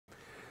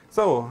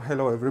So,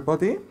 hello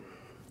everybody.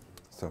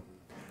 So,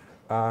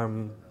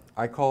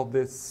 I call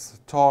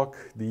this talk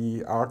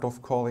the art of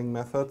calling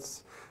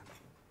methods.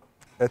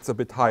 It's a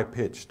bit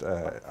high-pitched.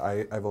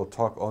 I will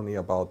talk only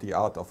about the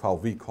art of how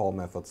we call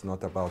methods,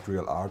 not about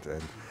real art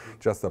and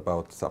just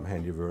about some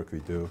handiwork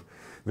we do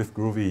with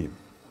Groovy.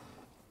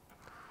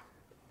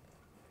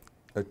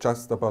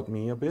 Just about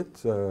me a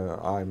bit.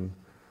 I'm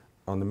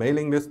on the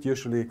mailing list,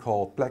 usually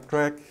called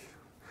Blacktrack.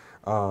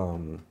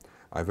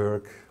 I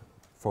work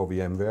for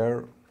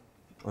VMware,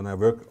 and I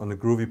work on the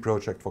Groovy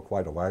project for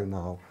quite a while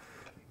now.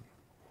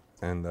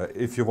 And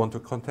if you want to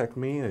contact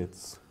me,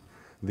 it's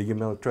the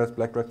email address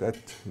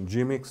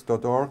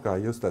blacktrack@gmx.org. I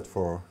use that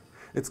for,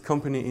 it's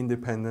company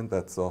independent.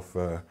 That's of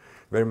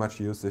very much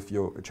use if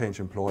you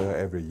change employer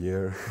every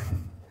year.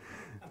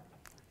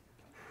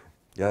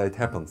 Yeah, it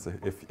happens.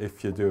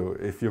 If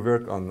you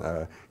work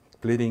on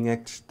bleeding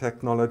edge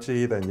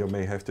technology, then you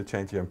may have to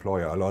change your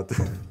employer a lot.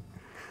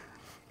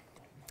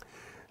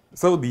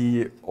 So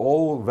the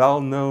all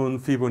well-known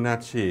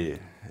Fibonacci,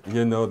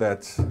 you know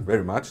that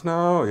very much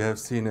now. You have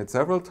seen it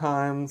several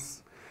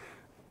times.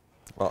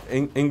 Well,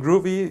 in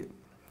Groovy,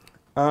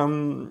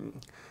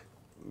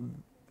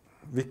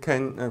 we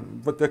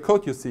can, but the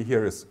code you see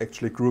here is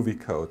actually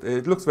Groovy code.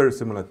 It looks very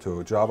similar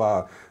to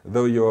Java,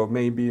 though you're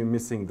maybe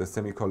missing the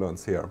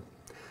semicolons here.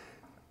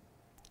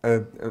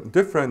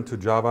 Different to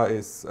Java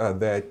is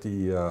that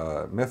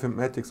the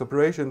mathematics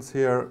operations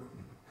here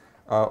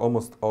are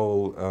almost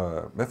all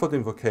method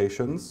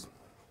invocations.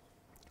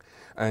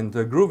 And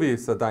Groovy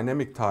is a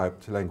dynamic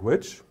typed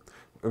language,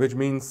 which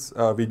means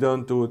we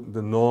don't do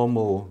the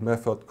normal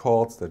method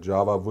calls that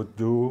Java would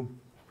do.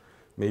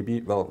 Maybe,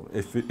 well,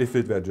 if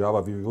it were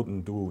Java, we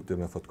wouldn't do the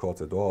method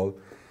calls at all.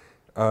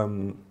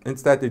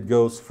 Instead, it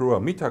goes through a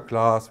meta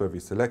class where we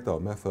select our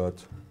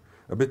method.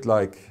 A bit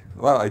like,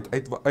 well,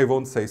 I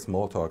won't say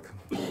Smalltalk,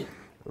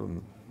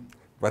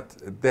 but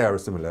there are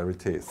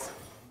similarities.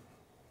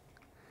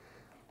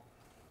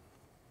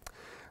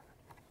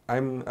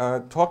 I'm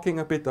talking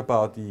a bit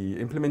about the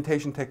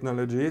implementation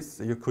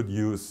technologies you could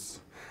use.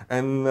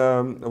 And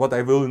what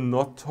I will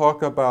not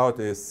talk about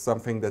is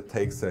something that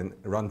takes a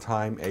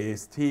runtime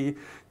AST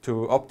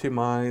to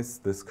optimize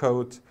this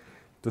code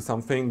to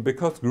something,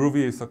 because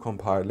Groovy is a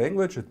compiled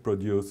language, it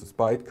produces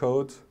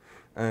bytecode.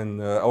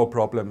 And our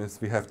problem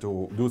is we have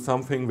to do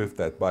something with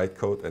that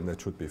bytecode, and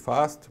that should be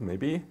fast,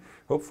 maybe,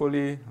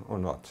 hopefully, or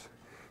not.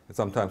 And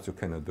sometimes you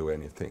cannot do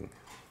anything.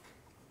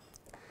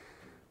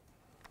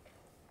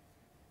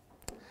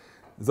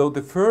 So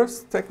the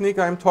first technique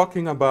I'm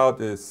talking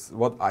about is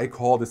what I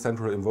call the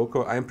central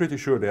invoker. I'm pretty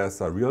sure there's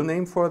a real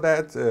name for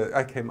that.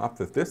 I came up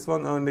with this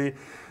one only.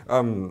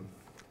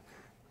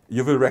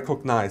 You will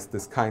recognize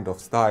this kind of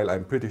style,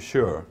 I'm pretty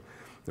sure.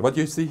 What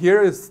you see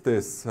here is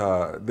this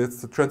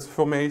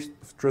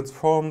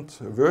transformed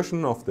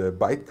version of the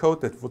bytecode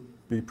that would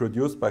be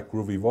produced by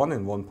Groovy 1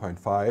 and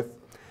 1.5.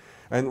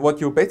 And what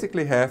you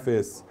basically have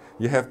is,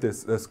 you have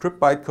this script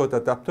bytecode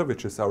adapter,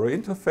 which is our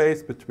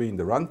interface between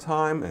the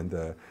runtime and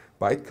the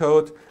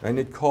bytecode, and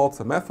it calls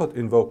a method,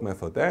 invoke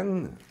method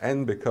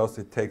n because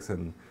it takes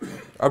an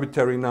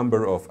arbitrary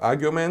number of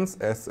arguments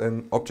as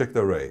an object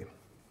array.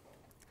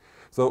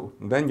 So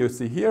then you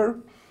see here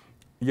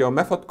your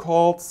method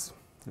calls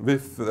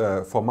with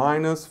for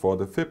minus, for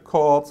the fib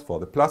calls, for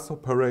the plus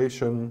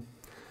operation,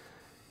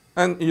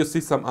 and you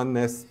see some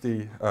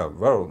unnasty,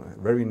 well,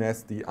 very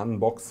nasty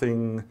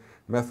unboxing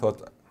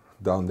method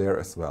down there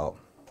as well.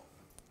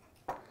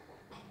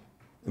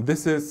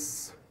 This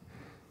is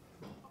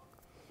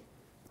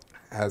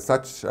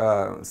such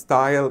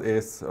style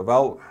is,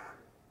 well,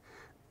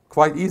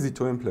 quite easy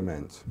to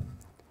implement.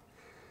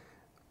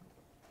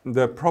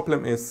 The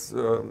problem is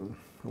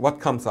what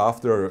comes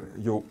after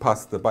you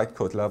pass the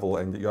bytecode level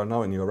and you're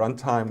now in your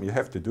runtime. You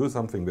have to do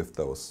something with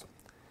those.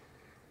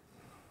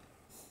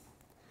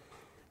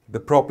 The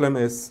problem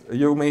is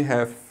you may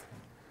have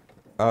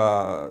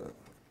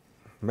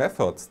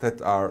methods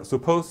that are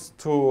supposed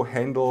to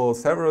handle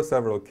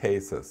several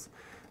cases.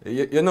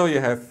 You know,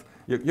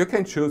 you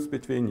can choose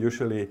between,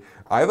 usually,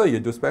 either you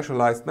do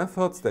specialized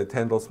methods that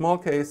handle small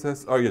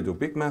cases, or you do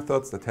big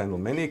methods that handle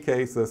many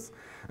cases.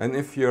 And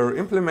if you're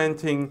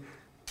implementing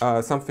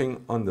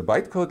something on the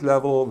bytecode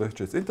level,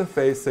 which is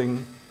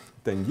interfacing,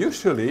 then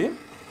usually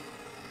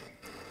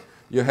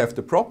you have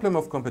the problem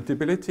of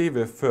compatibility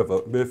with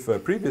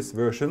previous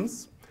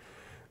versions,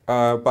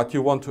 but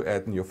you want to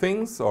add new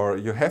things, or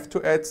you have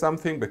to add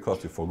something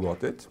because you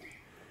forgot it.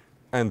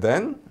 And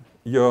then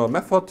your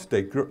method,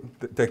 they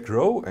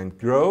grow and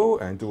grow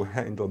and do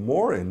handle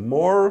more and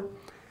more.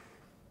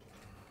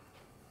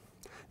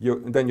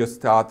 Then you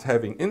start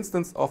having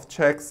instance of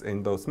checks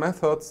in those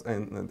methods,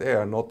 and they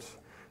are not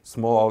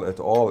small at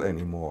all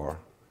anymore.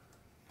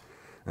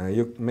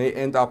 You may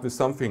end up with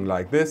something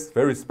like this,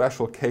 very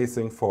special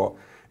casing for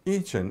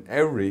each and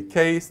every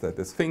case that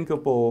is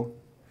thinkable.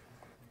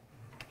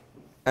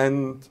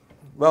 And,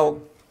 well,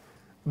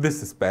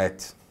 this is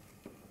bad.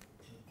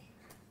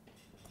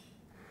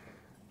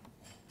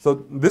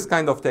 So this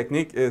kind of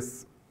technique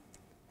is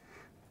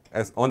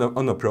as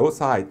on a pro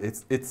side,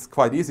 it's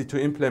quite easy to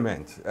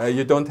implement.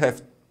 You don't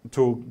have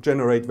to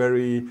generate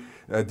very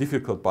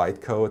difficult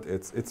bytecode.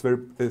 It's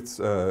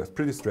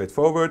pretty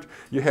straightforward.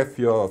 You have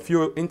your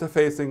few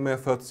interfacing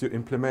methods. You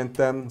implement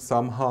them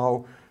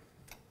somehow,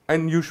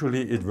 and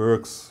usually it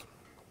works.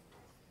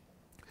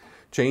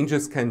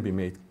 Changes can be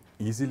made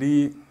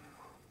easily,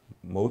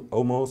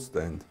 almost,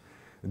 and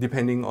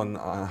depending on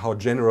how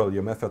general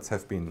your methods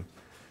have been.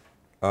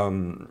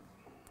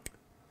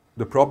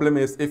 The problem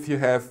is if you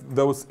have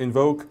those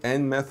invoke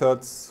n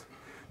methods,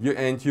 you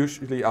end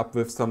usually up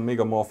with some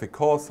megamorphic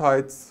call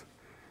sites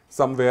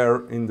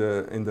somewhere in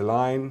the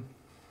line.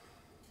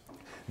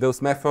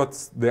 Those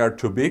methods, they are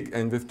too big,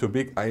 and with too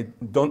big I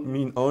don't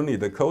mean only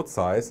the code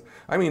size,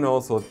 I mean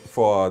also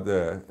for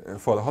the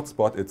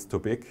hotspot it's too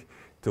big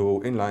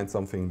to inline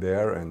something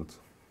there,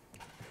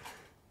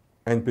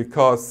 and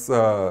because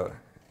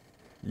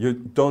you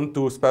don't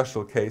do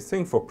special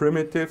casing for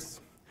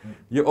primitives,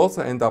 you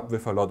also end up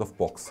with a lot of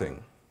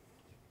boxing.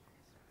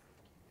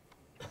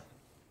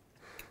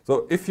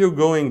 So if you're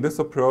going this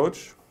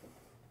approach,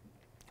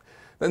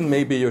 then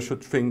maybe you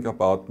should think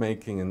about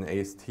making an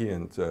AST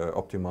and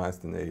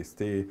optimized an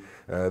AST.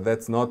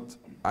 That's not,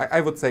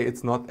 I would say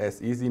it's not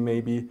as easy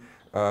maybe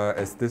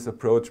as this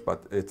approach,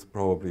 but it's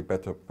probably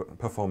better,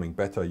 performing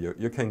better.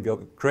 You can go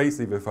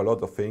crazy with a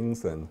lot of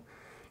things, and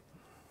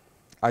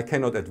I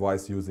cannot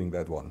advise using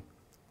that one.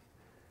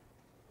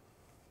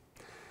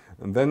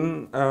 And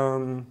then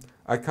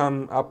I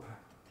come up,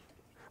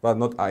 well,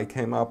 not I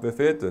came up with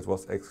it, it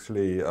was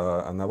actually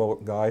another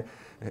guy,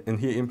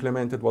 and he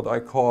implemented what I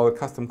call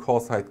custom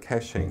call site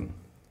caching.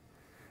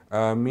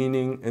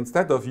 Meaning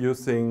instead of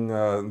using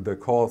the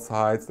call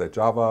sites that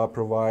Java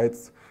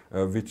provides,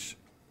 which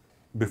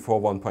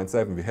before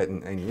 1.7 we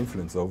hadn't any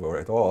influence over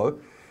at all,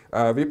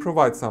 we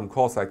provide some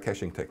call site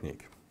caching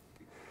technique.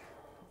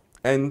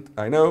 And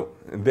I know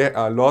there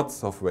are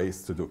lots of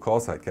ways to do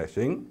call site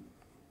caching.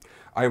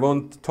 I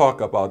won't talk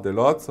about the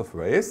lots of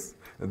ways.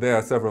 There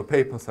are several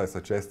papers, I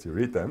suggest you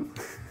read them.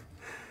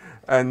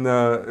 And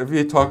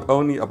we talk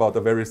only about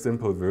a very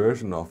simple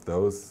version of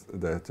those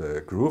that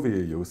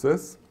Groovy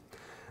uses.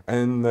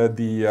 And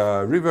the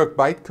reworked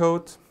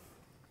bytecode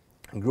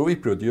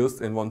Groovy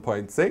produced in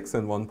 1.6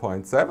 and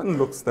 1.7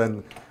 looks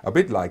then a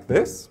bit like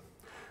this.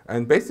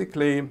 And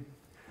basically,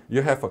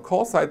 you have a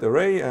call site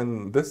array,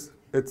 and this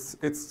it's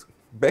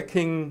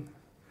backing,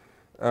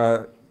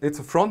 it's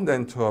a front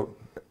end to a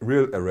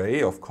real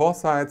array of call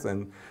sites,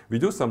 and we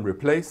do some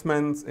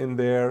replacements in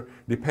there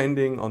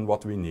depending on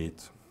what we need.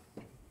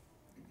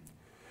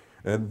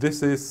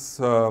 This is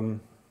a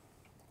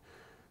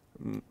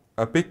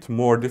bit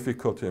more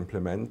difficult to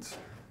implement,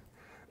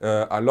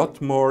 a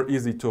lot more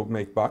easy to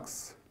make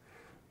bugs,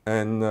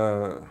 and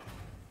a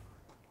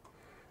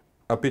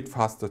bit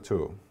faster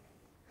too.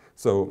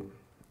 So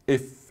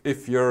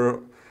if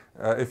your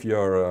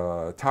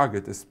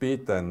target is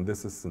speed, then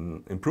this is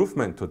an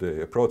improvement to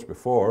the approach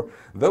before.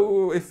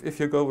 Though if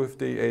you go with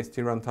the AST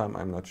runtime,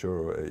 I'm not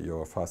sure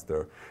you're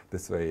faster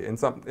this way.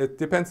 It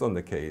depends on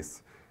the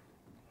case.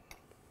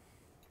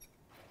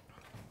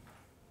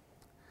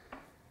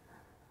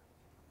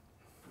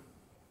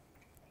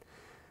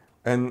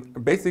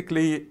 And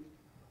basically,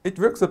 it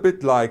works a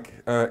bit like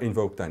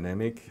invoke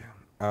dynamic.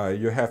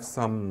 You have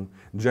some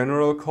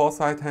general call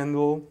site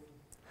handle,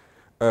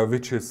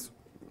 which is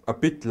a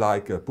bit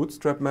like a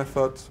bootstrap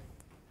method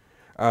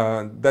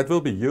that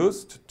will be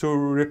used to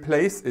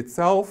replace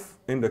itself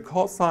in the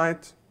call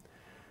site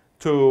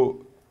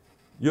to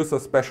use a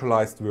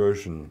specialized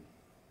version.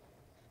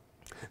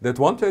 The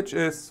advantage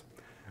is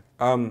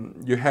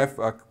you have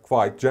a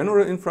quite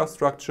general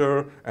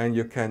infrastructure, and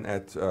you can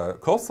add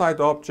call site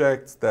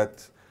objects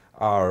that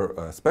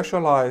are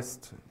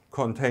specialized,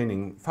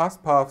 containing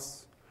fast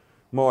paths,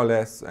 more or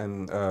less,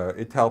 and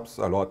it helps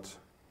a lot.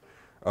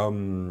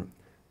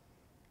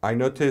 I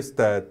noticed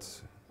that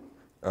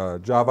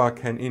Java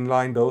can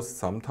inline those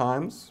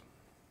sometimes.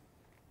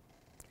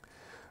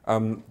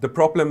 The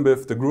problem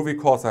with the Groovy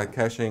call site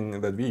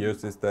caching that we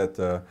use is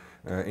that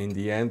in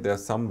the end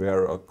there's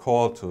somewhere a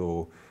call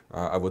to,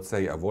 I would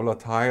say, a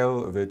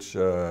volatile, which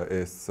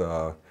is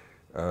a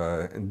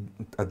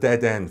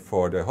dead end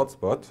for the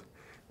hotspot.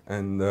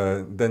 And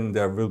then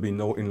there will be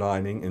no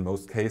inlining in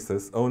most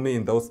cases. Only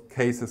in those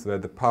cases where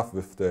the path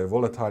with the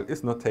volatile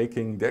is not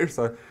taking, there's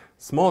a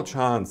small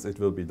chance it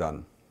will be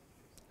done.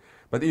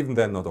 But even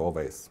then, not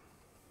always.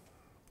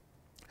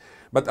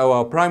 But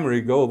our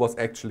primary goal was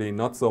actually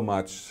not so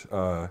much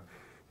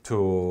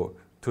to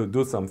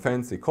do some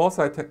fancy call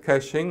site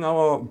caching.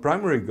 Our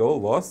primary goal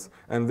was,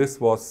 and this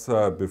was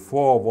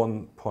before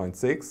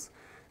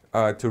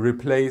 1.6, to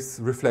replace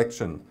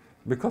reflection.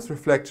 Because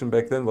reflection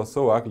back then was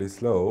so ugly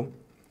slow,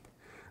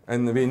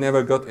 and we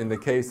never got in the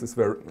cases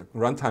where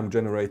runtime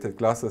generated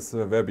classes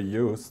were be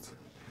used,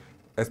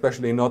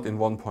 especially not in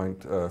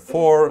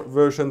 1.4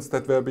 versions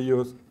that were be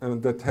used,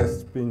 that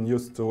has been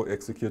used to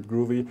execute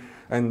Groovy.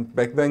 And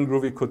back then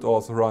Groovy could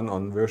also run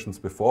on versions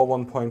before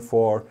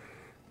 1.4.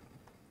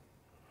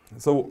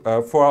 So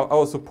for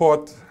our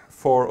support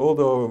for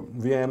older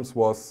VMs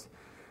was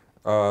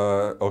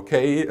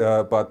okay,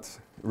 but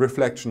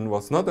reflection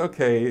was not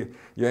okay.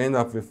 You end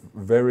up with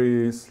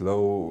very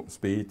slow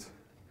speed,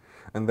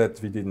 and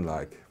that we didn't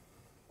like.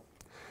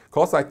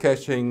 Core-side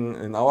caching,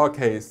 in our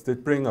case,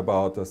 did bring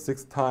about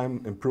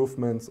 6-time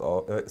improvements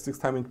of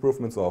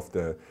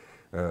the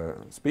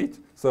speed.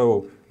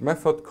 So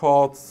method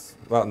calls,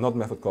 well, not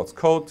method calls,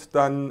 code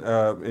done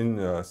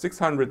in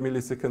 600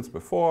 milliseconds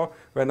before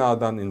were now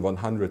done in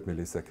 100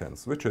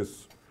 milliseconds,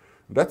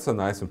 that's a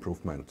nice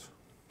improvement.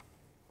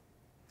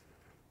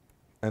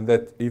 And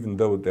that even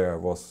though there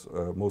was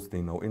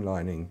mostly no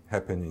inlining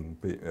happening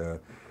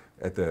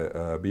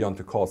beyond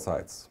the core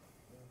sites.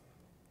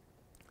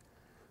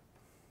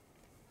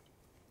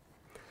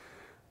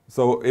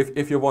 So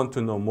if you want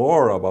to know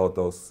more about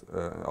those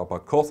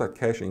about core-side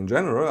caching in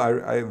general,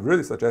 I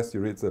really suggest you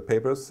read the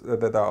papers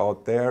that are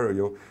out there.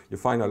 You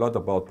find a lot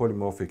about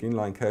polymorphic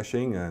inline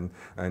caching and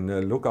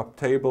lookup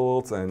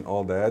tables and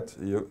all that.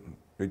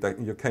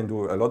 You can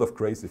do a lot of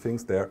crazy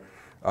things there.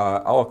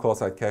 Our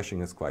core-side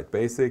caching is quite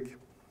basic.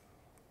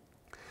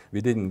 We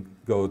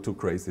didn't go too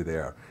crazy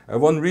there.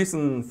 One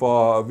reason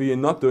for we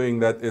not doing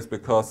that is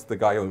because the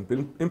guy who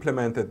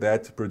implemented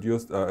that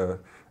produced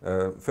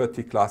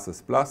 30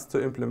 classes plus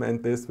to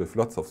implement this with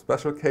lots of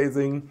special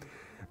casing,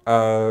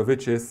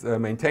 which is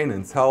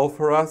maintenance hell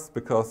for us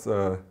because,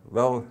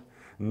 well,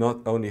 not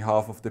only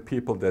half of the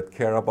people that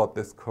care about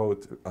this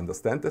code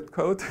understand that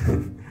code.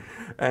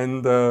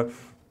 And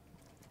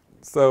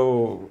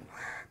so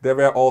there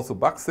were also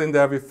bugs in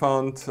there we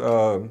found.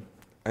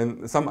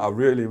 And some are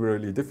really,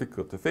 really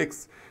difficult to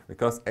fix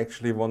because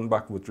actually one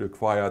bug would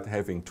require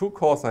having 2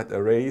 core-side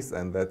arrays,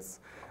 and that's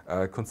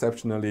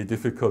conceptually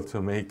difficult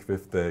to make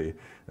with the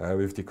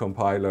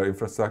compiler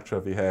infrastructure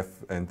we have,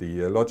 and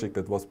the logic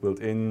that was built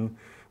in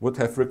would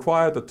have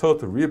required a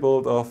total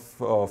rebuild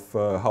of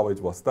how it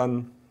was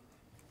done.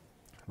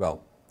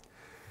 Well,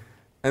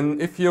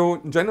 and if you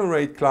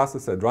generate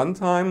classes at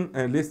runtime,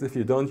 at least if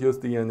you don't use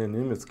the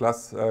anonymous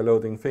class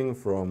loading thing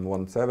from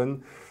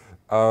 1.7,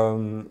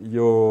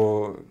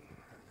 you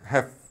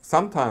have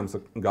sometimes a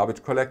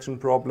garbage collection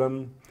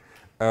problem.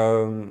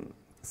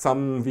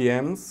 Some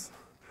VMs,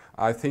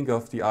 I think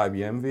of the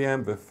IBM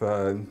VM with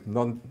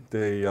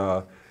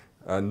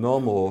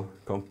normal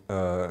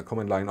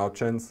command line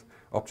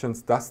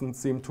options doesn't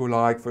seem to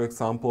like, for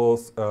example,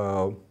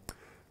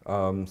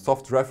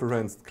 soft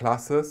referenced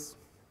classes.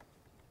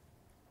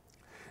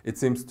 It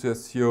seems to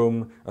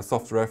assume a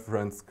soft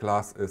reference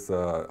class is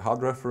a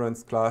hard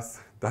reference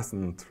class,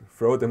 doesn't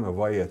throw them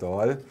away at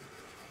all.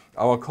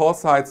 Our core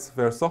sites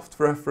were soft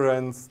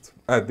referenced,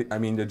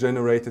 the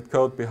generated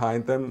code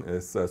behind them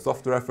is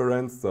soft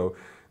referenced, so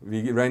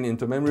we ran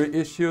into memory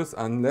issues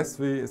unless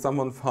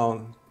someone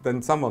found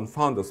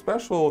a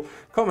special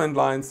command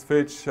line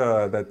switch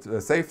that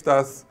saved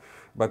us.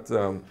 But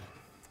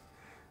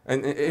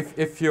and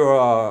if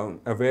you're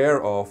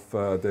aware of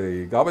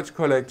the garbage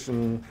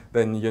collection,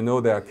 then you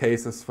know there are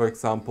cases, for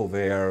example,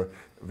 where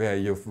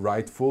you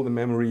write full the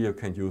memory you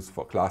can use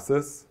for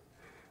classes,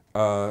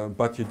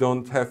 but you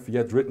don't have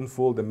yet written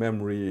full the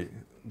memory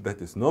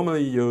that is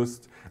normally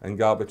used, and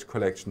garbage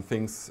collection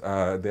thinks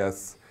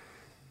there's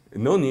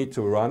no need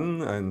to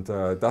run and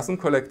doesn't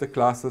collect the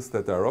classes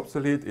that are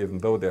obsolete, even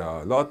though there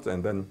are a lot,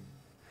 and then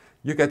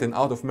you get an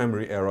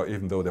out-of-memory error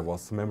even though there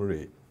was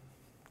memory.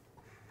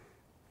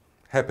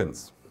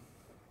 Happens.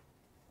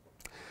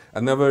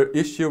 Another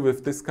issue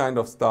with this kind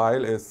of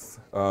style is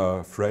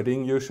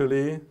threading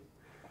usually.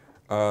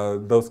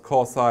 Those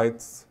core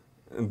sites,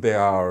 they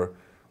are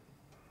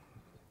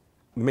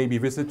maybe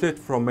visited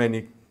from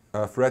many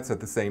threads at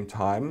the same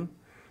time.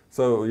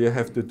 So you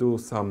have to do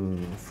some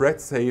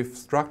thread-safe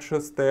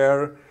structures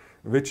there,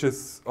 which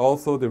is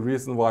also the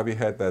reason why we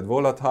had that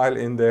volatile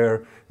in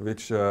there,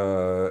 which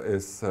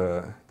is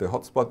the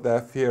hotspot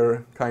dev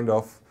here, kind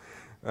of.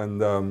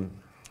 And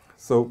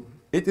so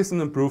it is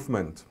an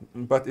improvement,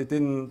 but it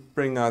didn't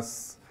bring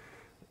us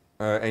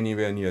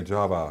anywhere near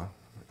Java.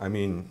 I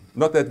mean,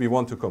 not that we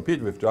want to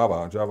compete with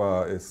Java.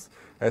 Java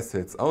has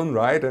its own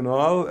right and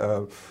all,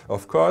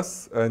 of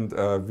course, and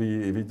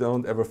we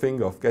don't ever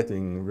think of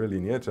getting really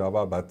near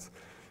Java, but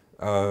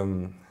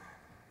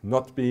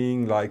not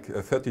being like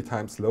 30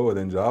 times slower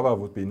than Java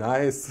would be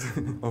nice,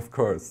 of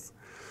course.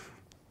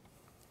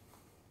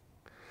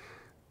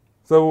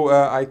 So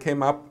I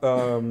came up,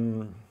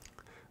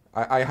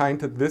 I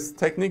hinted this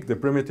technique, the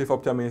primitive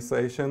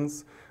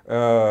optimizations,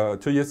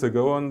 2 years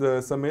ago on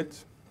the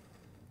summit.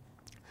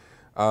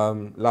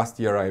 Last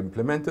year I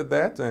implemented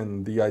that,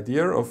 and the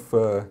idea of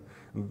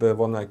the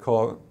one I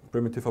call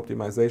primitive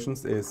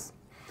optimizations is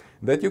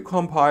that you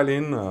compile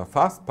in a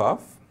fast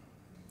path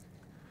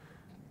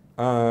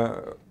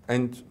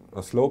and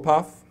a slow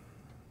path.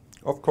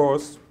 Of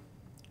course,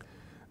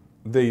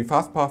 the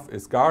fast path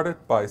is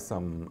guarded by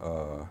some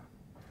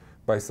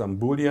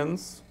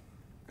booleans,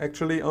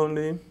 actually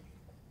only.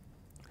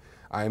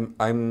 I'm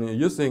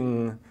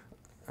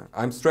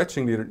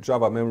stretching the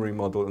Java memory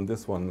model in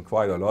this one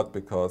quite a lot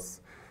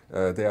because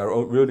they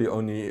are really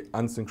only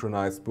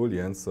unsynchronized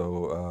booleans.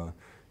 So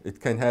It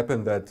can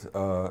happen that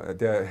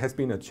there has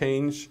been a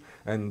change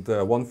and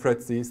one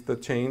thread sees the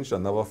change,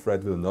 another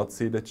thread will not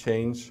see the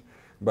change.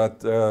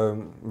 But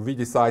we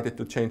decided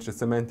to change the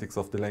semantics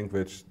of the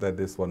language that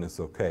this one is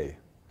okay.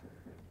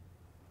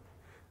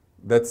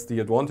 That's the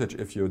advantage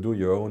if you do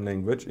your own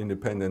language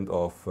independent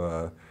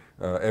of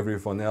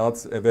everyone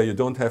else, where you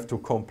don't have to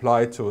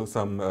comply to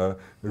some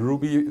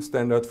Ruby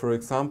standard, for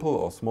example,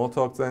 or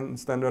Smalltalk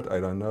standard, I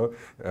don't know,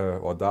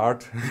 or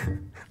Dart.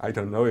 I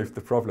don't know if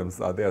the problems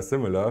are there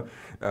similar.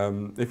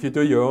 If you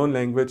do your own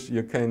language,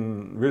 you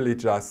can really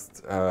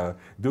just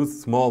do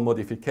small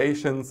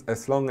modifications.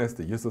 As long as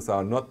the users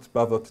are not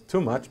bothered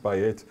too much by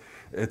it,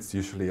 it's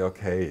usually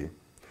okay.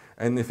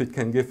 And if it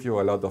can give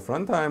you a lot of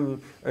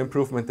runtime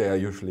improvement, they are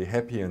usually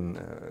happy and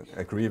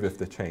agree with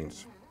the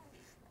change.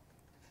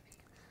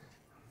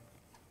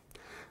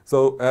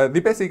 So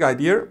the basic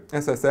idea,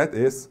 as I said,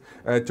 is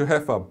to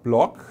have a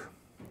block.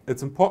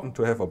 It's important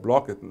to have a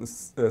block.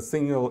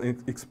 Single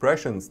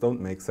expressions don't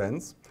make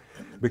sense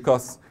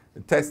because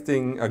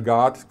testing a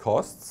guard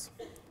costs.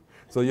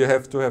 So you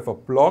have to have a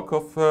block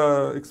of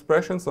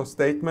expressions or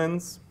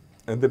statements,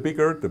 and the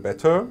bigger the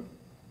better,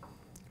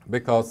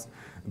 because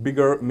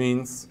bigger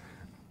means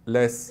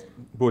less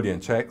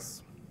Boolean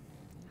checks.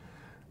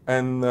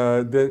 And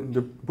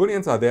the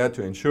Booleans are there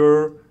to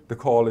ensure the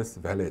call is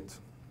valid.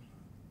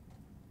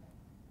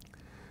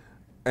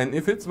 And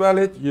if it's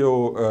valid,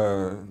 you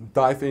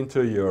dive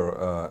into your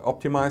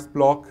optimized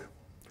block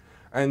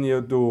and you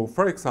do,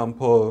 for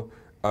example,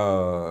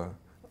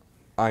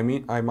 I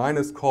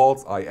minus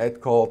calls, I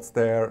add calls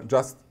there,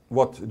 just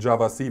what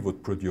Java-C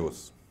would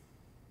produce.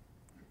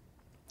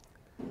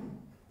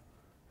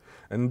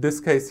 In this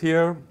case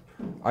here,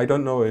 I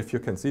don't know if you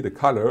can see the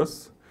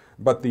colors,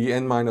 but the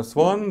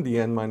n-1, the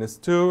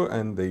n-2,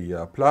 and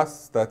the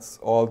plus, that's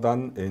all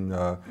done in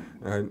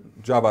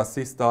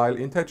Java-C style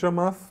integer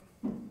math.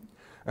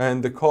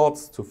 And the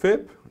calls to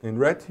fib in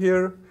red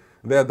here,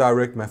 they're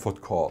direct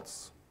method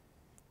calls.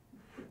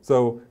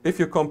 So if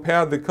you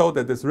compare the code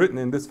that is written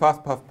in this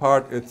fastpath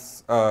part,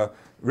 it's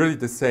really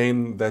the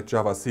same that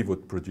Java-C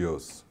would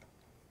produce.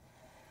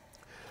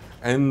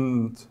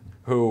 And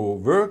who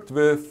worked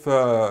with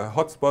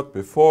Hotspot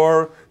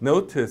before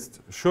noticed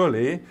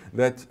surely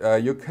that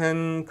you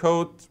can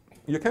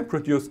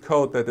produce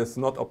code that is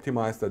not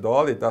optimized at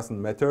all. It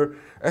doesn't matter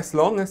as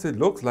long as it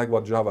looks like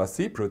what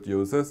Java-C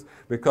produces,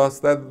 because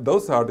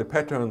those are the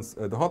patterns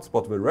the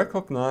Hotspot will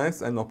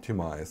recognize and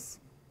optimize.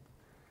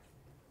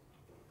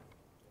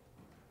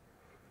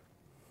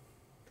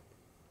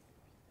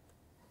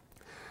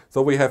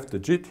 So we have the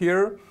JIT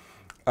here.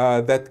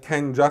 That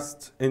can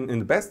just, in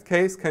the best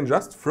case, can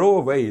just throw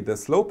away the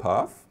slow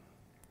path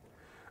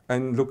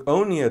and look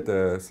only at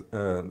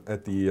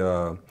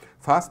the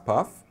fast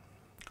path.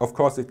 Of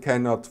course, it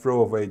cannot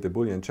throw away the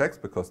Boolean checks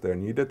because they're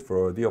needed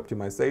for the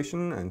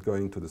optimization and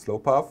going to the slow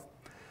path.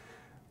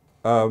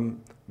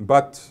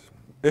 But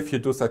if you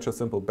do such a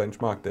simple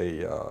benchmark,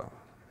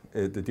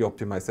 the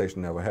optimization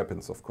never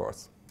happens, of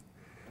course.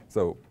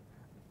 So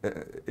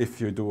if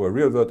you do a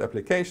real-world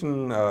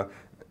application,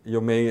 you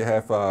may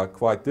have a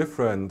quite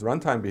different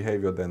runtime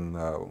behavior than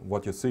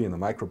what you see in a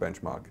micro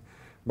benchmark.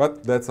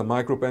 But that's a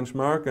micro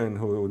benchmark, and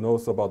who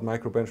knows about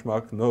micro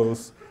benchmark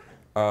knows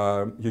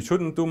you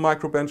shouldn't do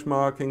micro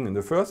benchmarking in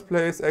the first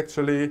place,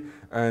 actually.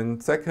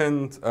 And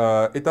second,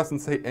 it doesn't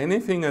say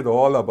anything at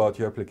all about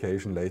your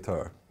application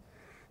later.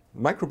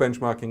 Micro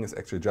benchmarking is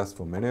actually just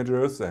for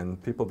managers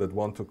and people that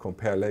want to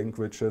compare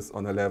languages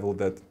on a level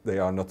that they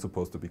are not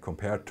supposed to be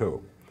compared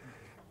to.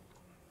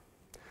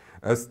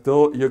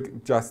 Still, you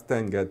just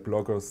then get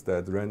bloggers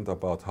that rant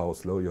about how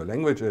slow your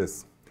language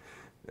is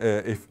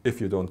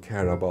if you don't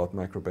care about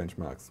micro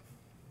benchmarks.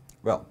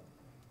 Well,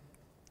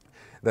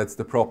 that's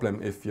the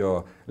problem if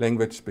your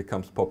language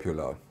becomes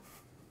popular.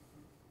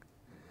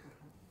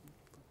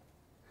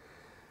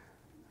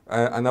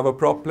 Another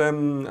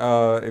problem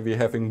we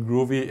have in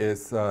Groovy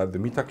is the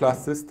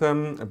metaclass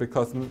system,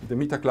 because the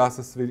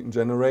metaclasses we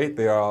generate,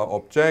 they are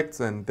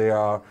objects and they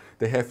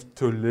have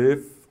to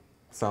live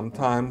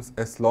sometimes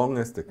as long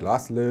as the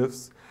class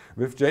lives.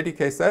 With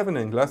JDK7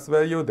 and class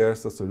value,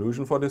 there's a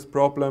solution for this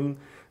problem.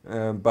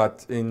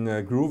 But in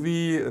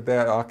Groovy,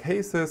 there are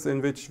cases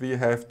in which we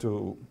have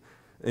to,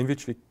 in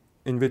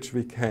which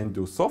we can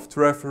do soft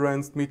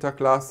referenced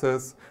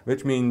metaclasses,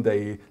 which mean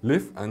they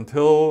live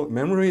until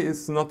memory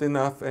is not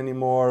enough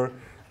anymore,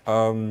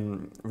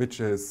 which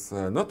is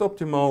not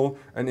optimal.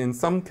 And in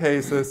some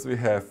cases, we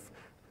have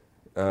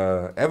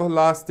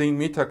everlasting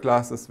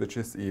metaclasses, which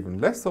is even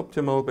less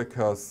optimal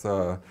because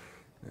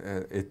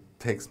it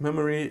takes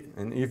memory,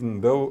 and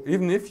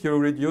even if you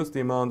reduce the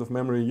amount of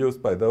memory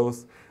used by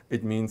those,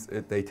 it means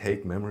they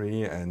take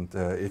memory, and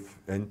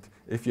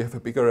if you have a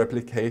bigger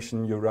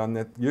application, you run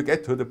it, you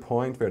get to the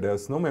point where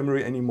there's no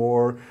memory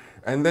anymore,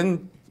 and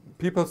then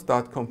people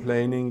start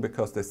complaining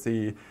because they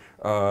see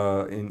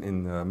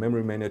in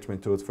memory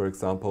management tools, for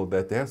example,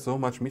 that there's so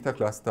much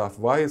metaclass stuff.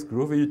 Why is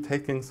Groovy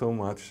taking so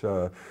much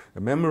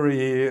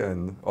memory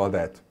and all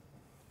that?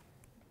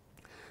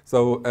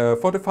 So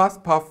for the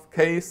fastpath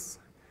case,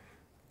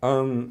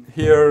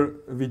 Here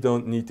we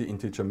don't need the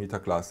integer meta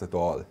class at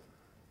all.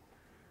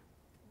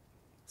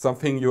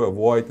 Something you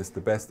avoid is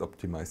the best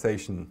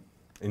optimization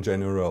in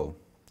general.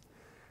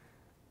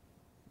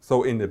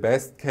 So in the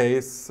best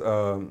case,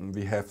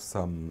 we have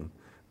some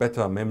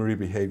better memory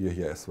behavior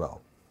here as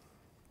well.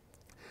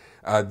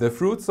 The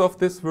fruits of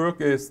this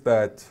work is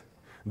that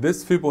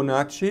this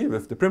Fibonacci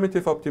with the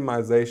primitive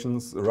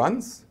optimizations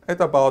runs at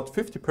about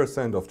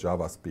 50% of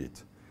Java speed,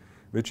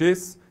 which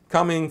is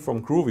coming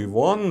from Groovy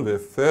 1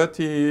 with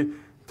 30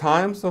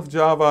 times of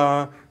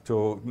Java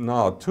to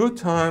now 2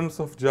 times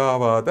of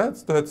Java.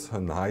 That's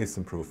a nice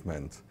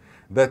improvement.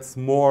 That's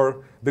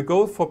more, the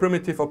goal for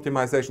primitive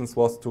optimizations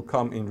was to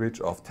come in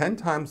reach of 10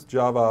 times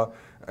Java,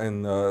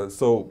 and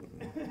so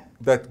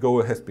that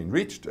goal has been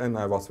reached, and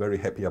I was very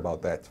happy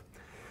about that.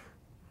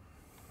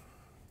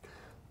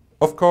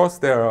 Of course,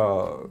 there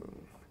are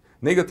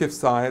negative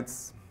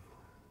sides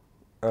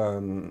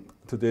to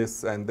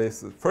this, and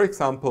this, for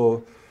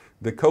example,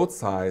 the code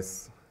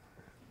size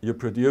you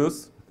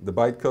produce, the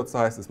bytecode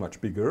size is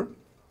much bigger.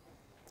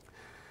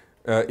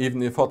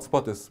 Even if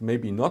Hotspot is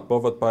maybe not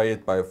bothered by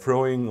it by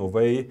throwing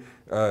away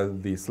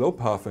the slow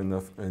path in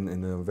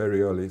a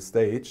very early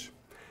stage,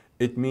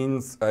 it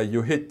means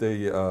you hit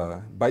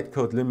the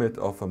bytecode limit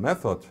of a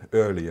method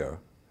earlier,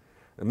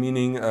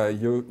 meaning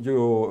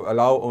you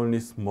allow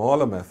only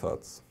smaller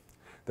methods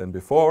than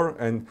before,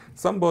 and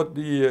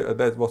somebody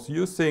that was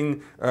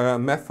using a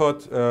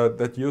method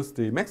that used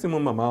the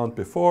maximum amount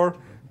before,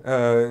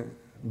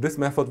 this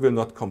method will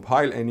not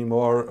compile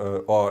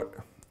anymore, or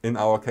in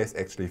our case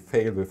actually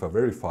fail with a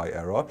verify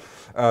error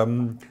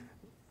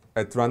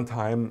at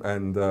runtime,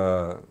 and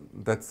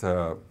that's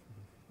a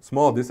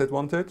small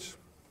disadvantage.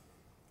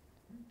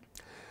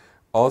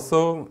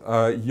 Also,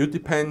 you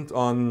depend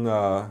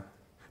on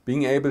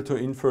being able to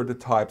infer the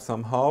type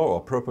somehow or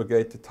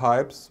propagate the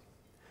types.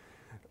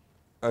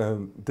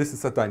 This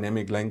is a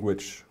dynamic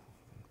language.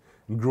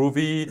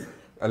 Groovy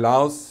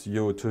allows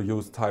you to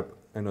use type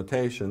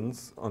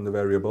annotations on the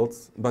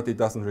variables, but it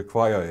doesn't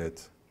require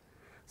it.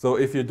 So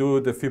if you do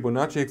the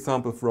Fibonacci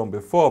example from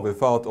before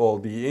without all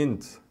the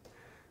int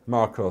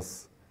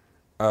markers,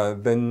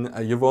 then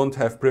you won't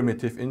have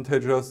primitive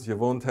integers, you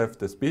won't have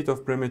the speed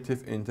of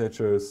primitive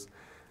integers,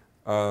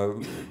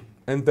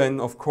 and then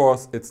of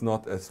course it's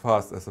not as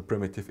fast as a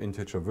primitive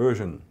integer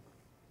version.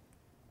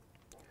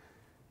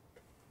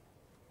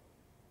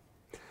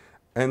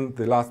 And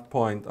the last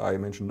point I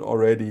mentioned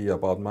already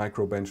about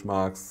micro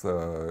benchmarks,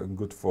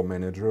 good for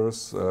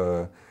managers,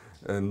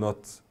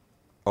 not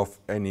of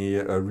any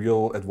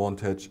real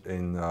advantage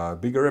in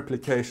bigger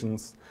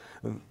applications.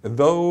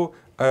 Though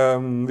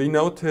we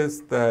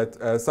noticed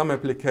that some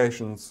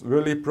applications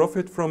really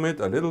profit from it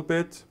a little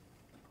bit,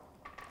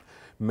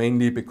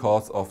 mainly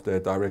because of the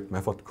direct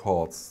method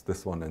calls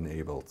this one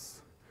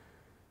enables.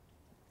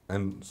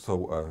 And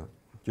so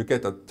you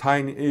get a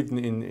tiny, even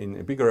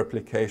in bigger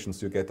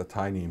applications, you get a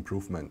tiny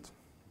improvement.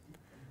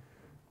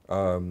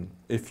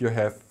 If you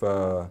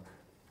have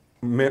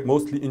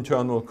mostly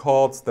internal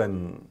calls,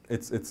 then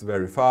it's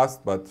very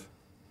fast, but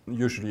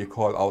usually you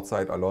call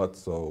outside a lot.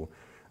 So,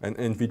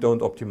 and we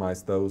don't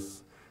optimize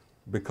those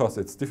because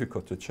it's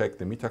difficult to check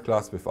the meta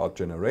class without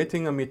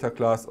generating a meta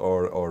class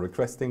or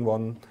requesting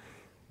one.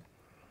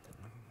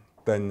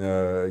 Then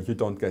you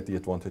don't get the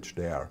advantage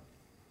there.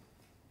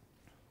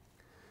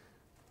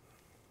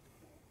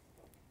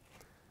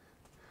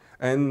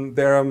 And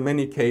there are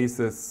many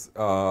cases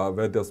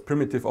where those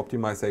primitive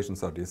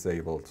optimizations are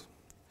disabled.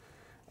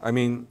 I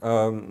mean,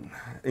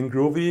 in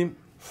Groovy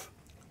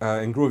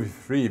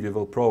 3 we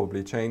will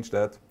probably change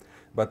that,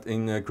 but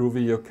in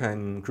Groovy you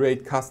can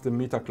create custom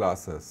meta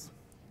classes.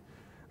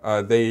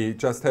 They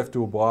just have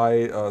to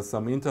buy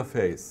some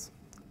interface.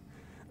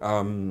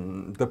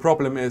 The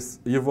problem is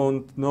you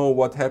won't know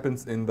what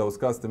happens in those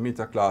custom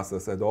meta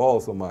classes at all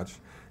so much.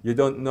 You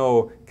don't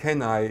know,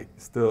 can I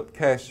still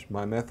cache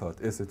my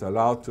method? Is it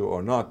allowed to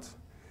or not?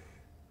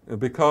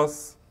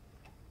 Because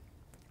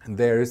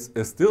there is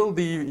still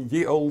the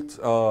ye old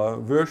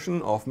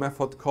version of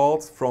method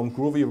calls from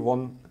Groovy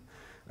 1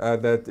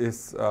 that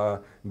is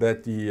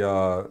that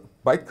the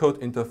bytecode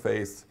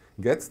interface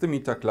gets the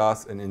meta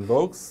class and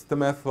invokes the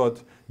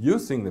method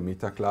using the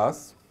meta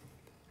class.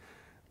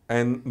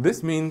 And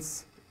this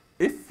means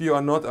if you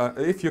are not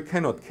if you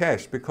cannot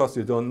cache because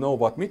you don't know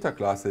what meta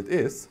class it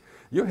is,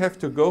 you have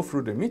to go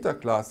through the meta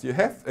class. You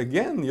have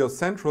again your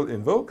central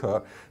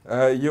invoker.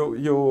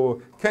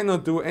 You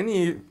cannot do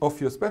any of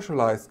your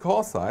specialized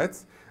call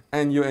sites,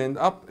 and you end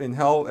up in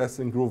hell as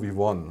in Groovy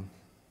 1.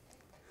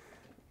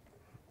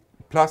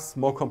 Plus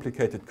more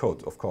complicated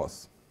code, of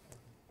course.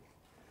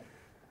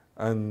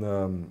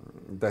 And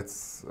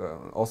that's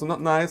also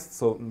not nice.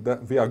 So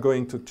that we are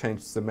going to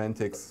change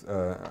semantics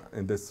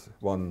in this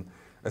one.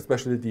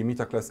 Especially the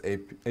meta class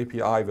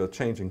API will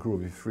change in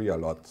Groovy 3 a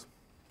lot.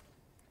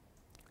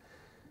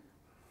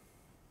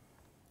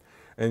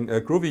 And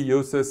Groovy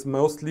uses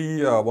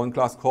mostly one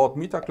class called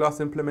meta class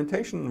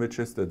implementation, which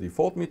is the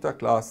default meta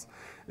class.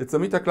 It's a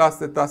meta class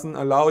that doesn't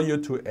allow you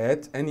to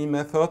add any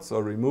methods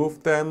or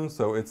remove them.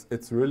 So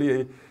it's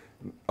really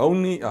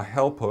only a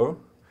helper.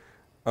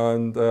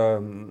 And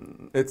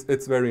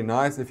it's very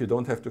nice if you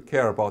don't have to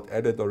care about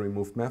added or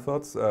removed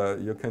methods.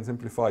 You can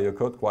simplify your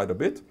code quite a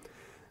bit.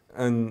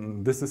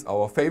 And this is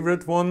our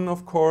favorite one,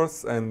 of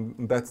course, and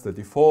that's the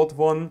default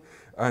one.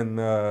 And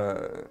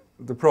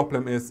the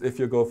problem is if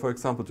you go, for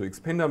example, to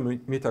Expander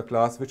meta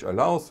class, which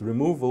allows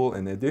removal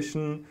and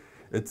addition,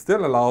 it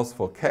still allows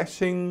for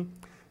caching,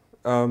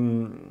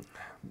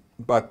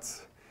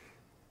 but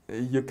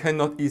you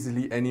cannot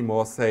easily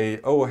anymore say,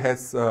 oh,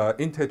 has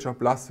integer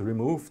plus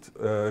removed,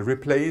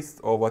 replaced,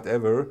 or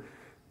whatever,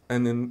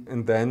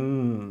 and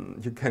then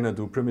you cannot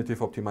do primitive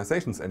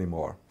optimizations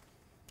anymore.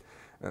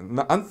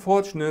 And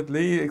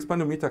unfortunately,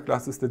 Expander meta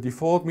class is the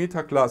default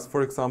meta class,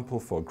 for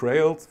example, for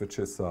Grails, which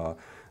is a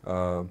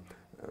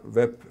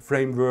web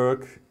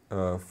framework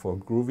for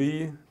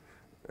Groovy,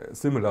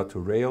 similar to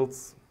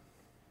Rails.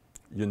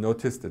 You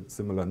noticed a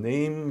similar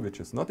name, which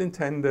is not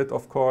intended,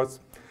 of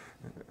course.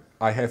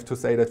 I have to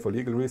say that for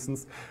legal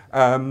reasons.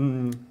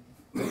 But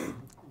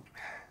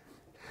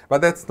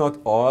that's not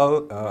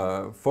all.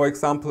 For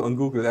example, on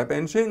Google App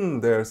Engine,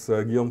 there's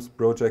Guillaume's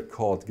project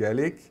called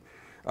Gallic.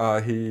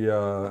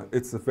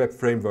 It's a web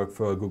framework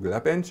for Google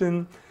App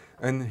Engine,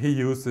 and he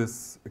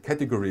uses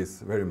categories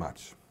very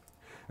much.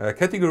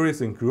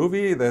 Categories in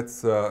Groovy,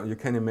 that's, you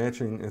can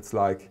imagine it's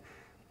like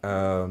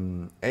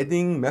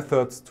adding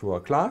methods to a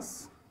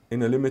class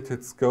in a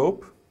limited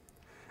scope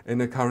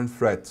in a current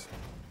thread.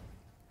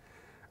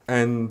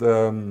 And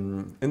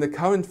in the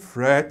current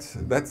thread,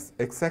 that's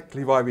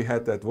exactly why we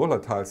had that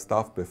volatile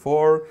stuff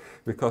before,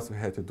 because we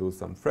had to do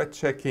some thread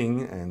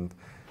checking and,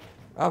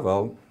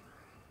 well,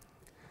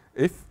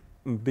 if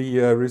the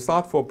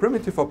result for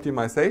primitive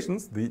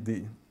optimizations,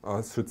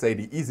 I should say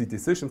the easy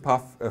decision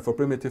path for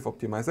primitive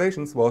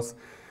optimizations was,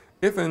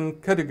 if a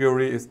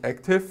category is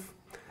active,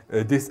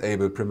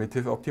 disable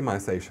primitive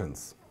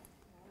optimizations.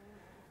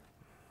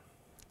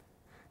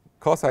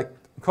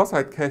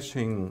 Cross-site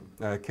caching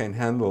can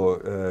handle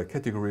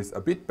categories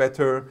a bit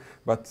better,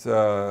 but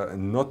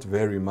not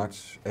very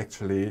much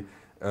actually.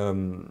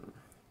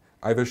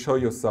 I will show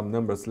you some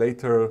numbers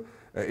later.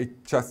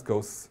 It just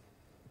goes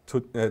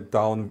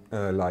down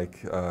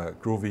like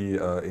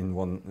Groovy in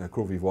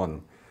Groovy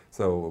 1.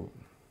 So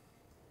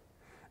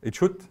it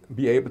should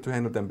be able to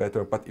handle them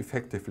better, but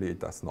effectively it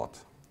does not.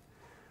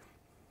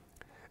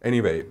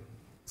 Anyway,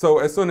 so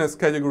as soon as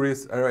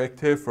categories are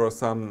active or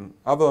some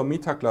other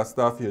meta class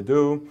stuff you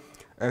do,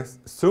 as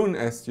soon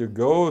as you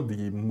go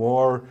the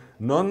more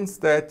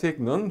non-static,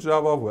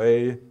 non-Java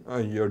way,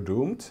 you're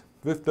doomed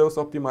with those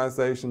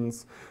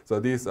optimizations. So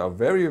these are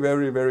very,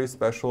 very, very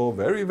special,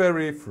 very,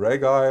 very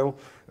fragile,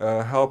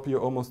 help you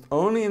almost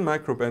only in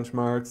micro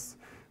benchmarks.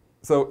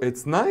 So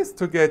it's nice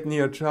to get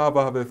near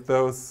Java with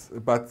those,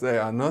 but they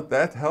are not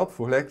that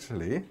helpful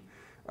actually,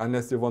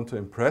 unless you want to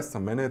impress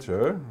some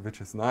manager,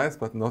 which is nice,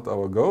 but not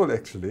our goal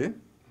actually.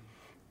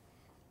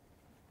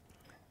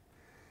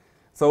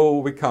 So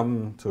we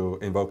come to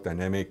invoke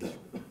dynamic,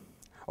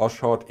 or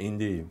short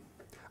INDY.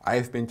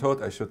 I've been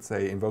told I should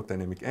say invoke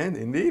dynamic and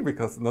INDY,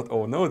 because not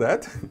all know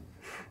that.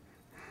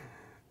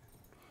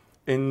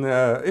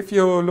 If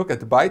you look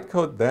at the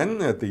bytecode then,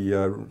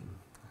 the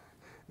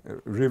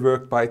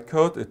reworked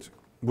bytecode, it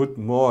would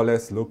more or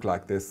less look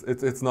like this.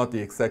 It's not the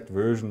exact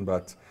version,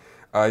 but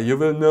you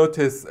will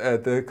notice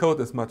the code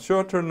is much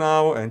shorter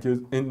now, and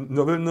you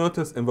will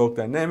notice invoke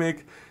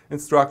dynamic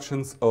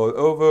instructions all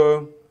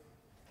over.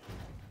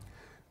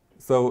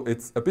 So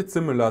it's a bit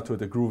similar to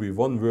the Groovy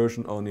 1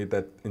 version, only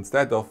that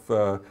instead of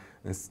a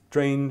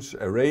strange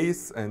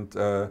arrays and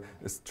a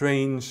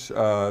strange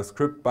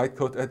script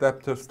bytecode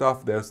adapter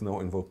stuff, there's no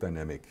invoke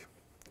dynamic.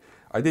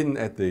 I didn't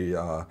add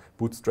the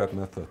bootstrap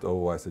method,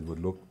 otherwise it would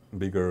look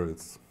bigger.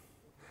 It's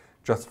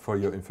just for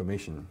your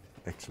information,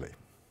 actually.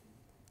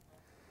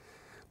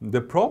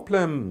 The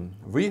problem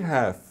we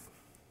have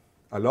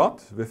a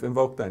lot with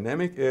invoke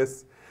dynamic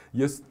is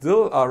you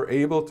still are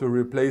able to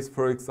replace,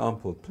 for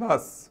example,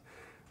 plus.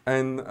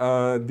 And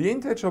the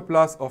integer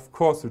plus, of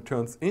course,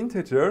 returns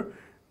integer,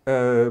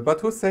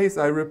 but who says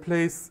I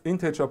replace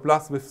integer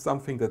plus with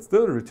something that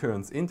still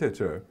returns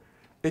integer?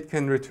 It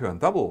can return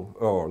double,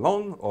 or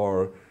long,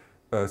 or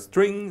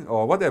string,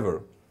 or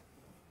whatever.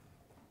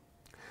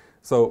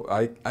 So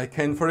I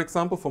can, for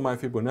example, for my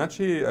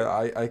Fibonacci,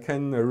 I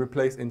can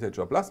replace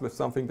integer plus with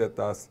something that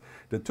does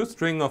the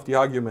toString of the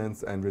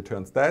arguments and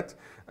returns that.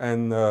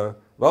 And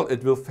well,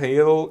 it will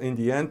fail in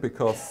the end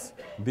because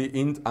the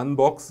int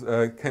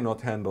unbox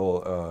cannot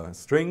handle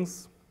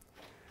strings.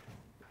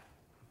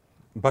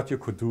 But you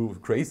could do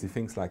crazy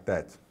things like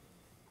that.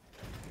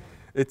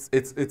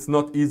 It's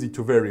not easy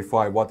to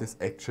verify what is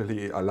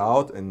actually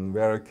allowed and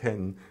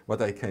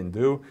what I can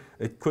do.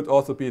 It could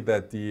also be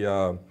that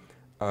the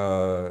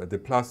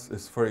plus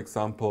is, for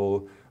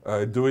example,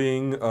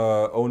 doing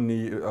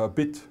only a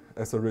bit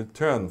as a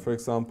return. For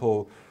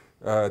example,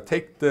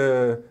 take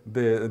the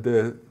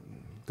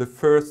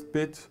first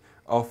bit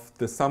of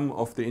the sum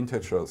of the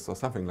integers or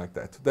something like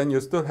that. Then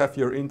you still have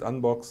your int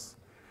unbox.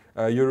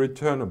 You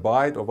return a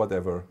byte or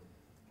whatever,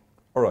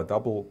 or a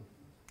double.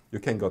 You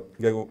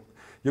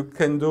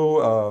can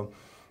do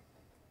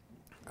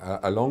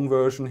a long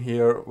version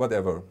here,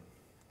 whatever.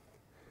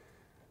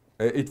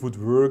 It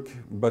would work,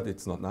 but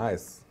it's not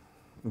nice.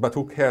 But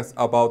who cares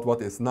about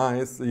what is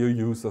nice? Your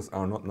users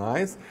are not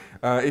nice.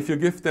 If you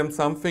give them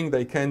something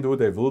they can do,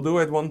 they will do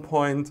at one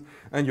point,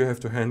 and you have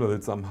to handle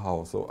it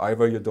somehow. So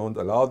either you don't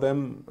allow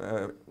them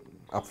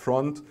up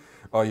front,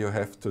 or you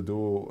have to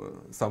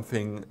do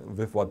something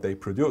with what they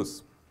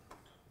produce.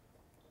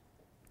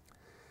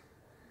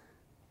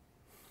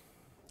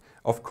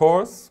 Of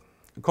course,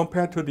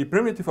 compared to the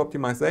primitive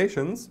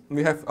optimizations,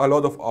 we have a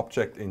lot of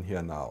object in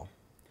here now.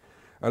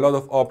 A lot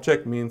of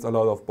object means a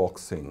lot of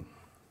boxing.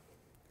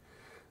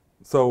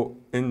 So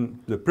in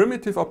the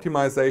primitive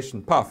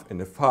optimization path, in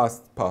the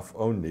fast path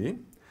only,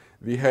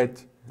 we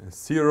had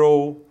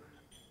 0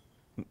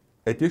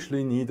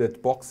 additionally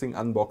needed boxing,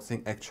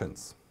 unboxing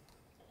actions.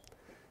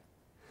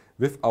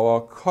 With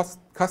our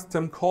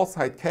custom call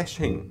side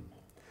caching,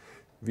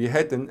 we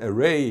had an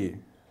array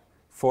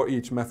for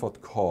each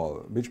method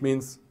call, which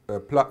means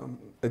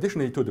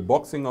additionally to the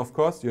boxing, of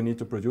course, you need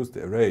to produce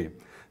the array,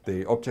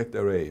 the object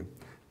array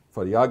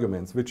for the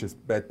arguments, which is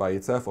bad by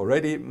itself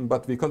already,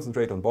 but we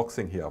concentrate on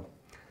boxing here.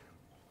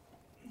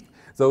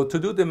 So to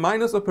do the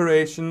minus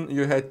operation,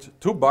 you had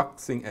 2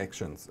 boxing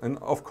actions. And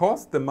of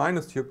course, the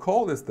minus you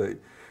call is the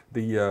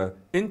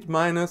int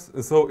minus.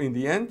 So in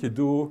the end, you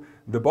do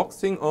the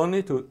boxing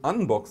only to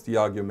unbox the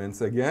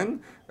arguments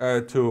again,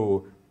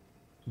 to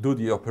do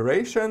the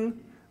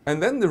operation.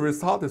 And then the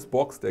result is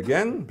boxed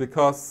again,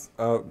 because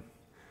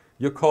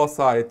your call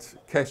side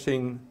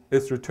caching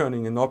is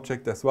returning an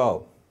object as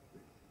well.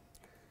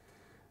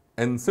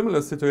 And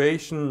similar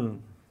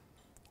situation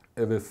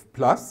with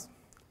plus.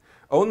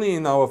 Only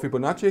in our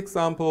Fibonacci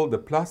example, the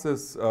plus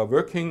is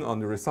working on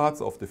the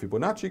results of the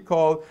Fibonacci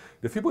call.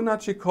 The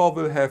Fibonacci call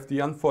will have the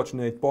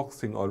unfortunate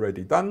boxing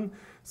already done.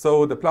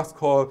 So the plus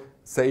call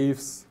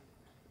saves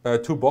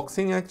 2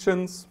 boxing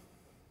actions.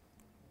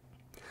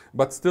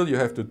 But still you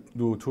have to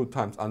do 2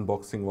 times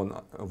unboxing,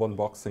 one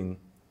boxing.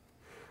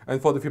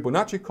 And for the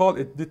Fibonacci call,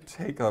 it did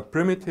take a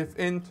primitive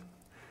int.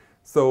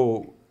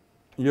 So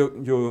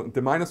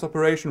the minus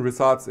operation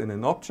results in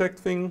an object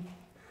thing.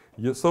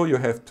 So you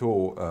have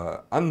to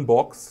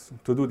unbox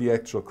to do the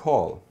actual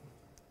call.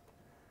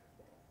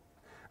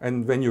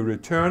 And when you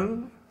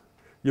return,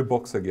 you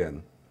box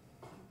again.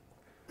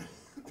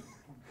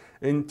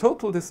 In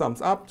total, this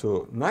sums up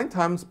to 9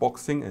 times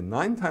boxing and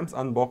 9 times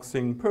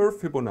unboxing per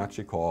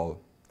Fibonacci call.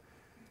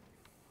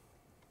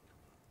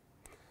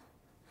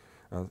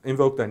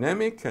 Invoke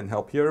dynamic can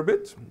help here a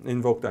bit.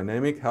 Invoke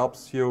dynamic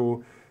helps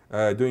you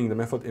doing the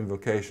method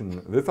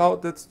invocation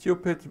without that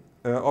stupid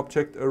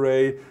object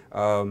array.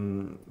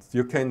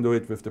 You can do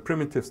it with the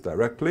primitives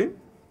directly.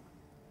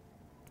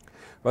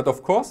 But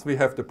of course, we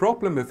have the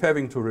problem with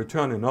having to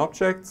return an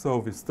object, so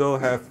we still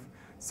have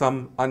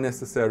some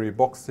unnecessary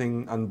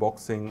boxing,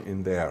 unboxing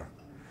in there.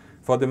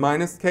 For the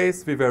minus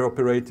case, we were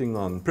operating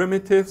on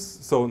primitives,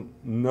 so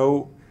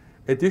no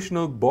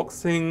additional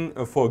boxing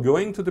for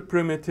going to the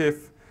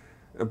primitive.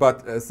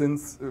 But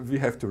since we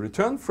have to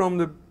return from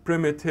the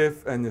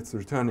primitive and it's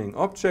returning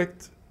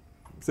object,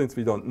 since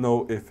we don't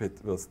know if it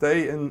will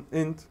stay in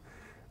int,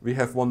 we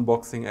have 1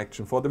 boxing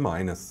action for the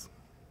minus.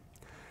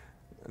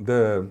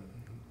 The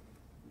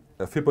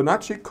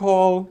Fibonacci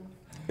call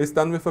is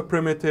done with a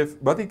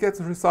primitive, but it gets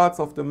the results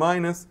of the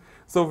minus.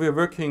 So we're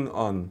working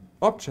on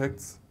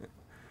objects.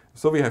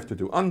 So we have to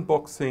do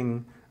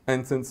unboxing.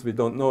 And since we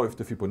don't know if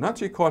the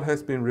Fibonacci call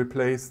has been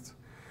replaced,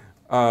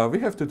 we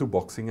have to do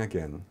boxing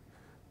again.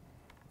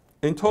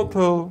 In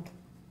total,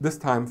 this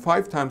time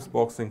 5 times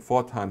boxing,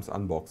 4 times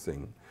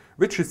unboxing,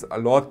 which is a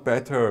lot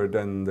better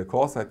than the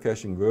call side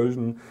caching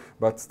version,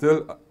 but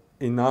still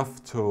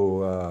enough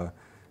to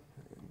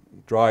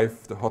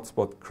drive the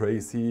hotspot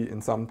crazy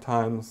in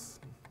sometimes.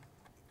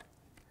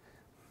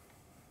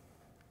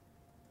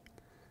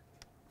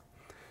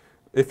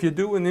 If you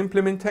do an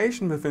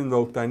implementation with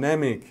invoke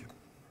dynamic,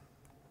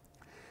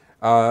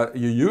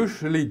 you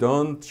usually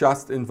don't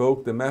just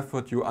invoke the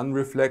method you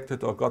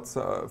unreflected or got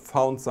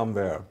found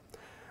somewhere.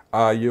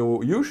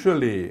 You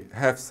usually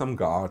have some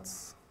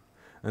guards.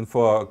 And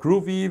for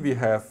Groovy, we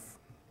have,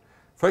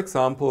 for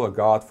example, a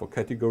guard for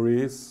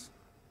categories.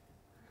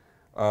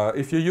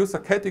 If you use a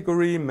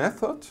category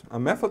method, a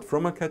method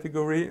from a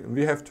category,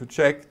 we have to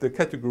check the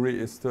category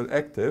is still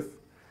active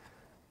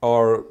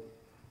or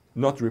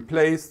not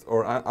replaced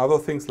or other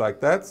things like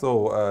that.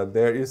 So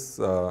there is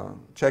a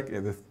check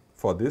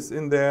for this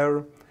in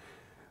there.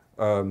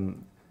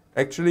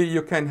 Actually,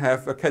 you can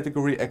have a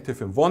category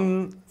active in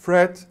one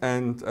thread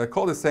and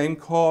call the same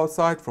call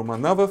side from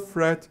another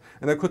thread.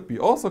 And there could be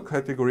also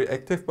category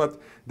active, but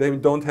they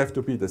don't have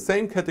to be the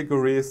same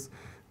categories.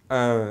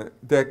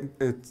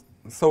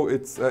 So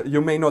you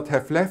may not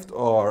have left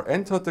or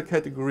entered the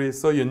category,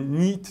 so you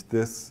need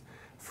this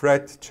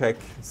thread check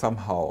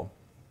somehow,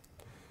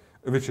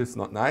 which is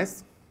not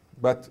nice,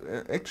 but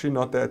actually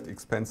not that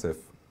expensive,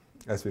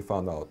 as we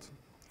found out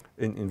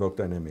in Invoke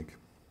Dynamic.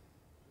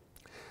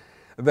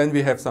 Then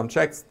we have some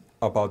checks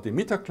about the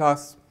meta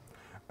class.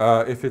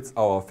 if it's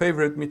our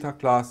favorite meta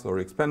class or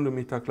expando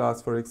meta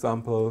class, for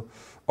example,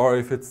 or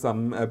if it's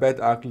some bad,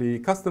 ugly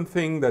custom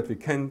thing that we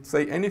can't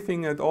say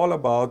anything at all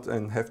about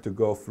and have to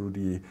go through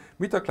the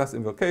meta class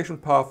invocation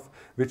path,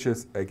 which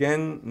is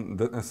again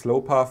a slow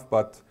path,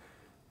 but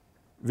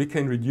we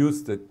can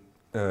reduce the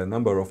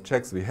number of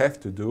checks we have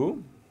to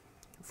do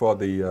for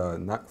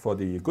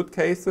the good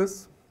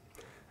cases,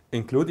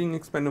 including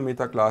expando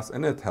meta class,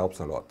 and it helps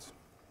a lot.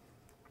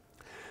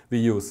 We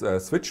use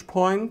switch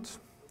point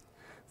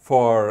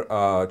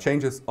for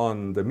changes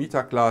on the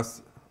meta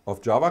class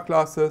of Java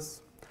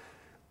classes.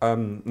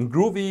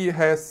 Groovy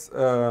has,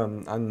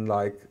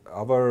 unlike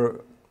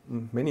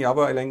many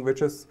other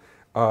languages,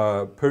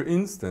 per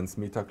instance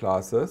meta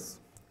classes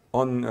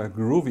on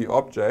Groovy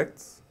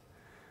objects,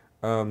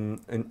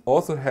 and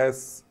also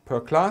has per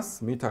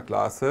class meta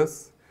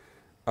classes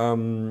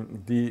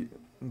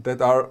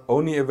that are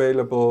only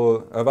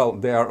available, well,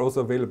 they are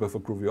also available for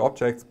Groovy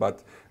objects,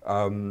 but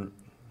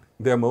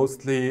they're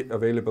mostly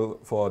available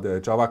for the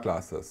Java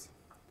classes.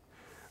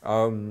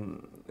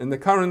 In the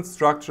current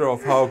structure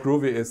of how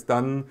Groovy is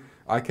done,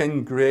 I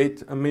can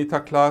create a meta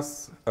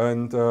class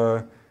and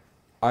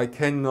I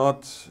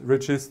cannot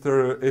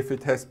register if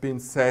it has been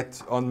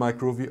set on my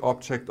Groovy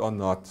object or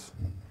not.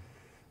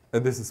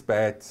 This is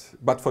bad,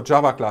 but for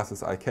Java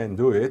classes I can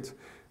do it.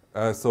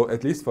 So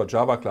at least for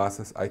Java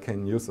classes I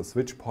can use a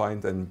switch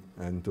point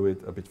and do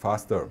it a bit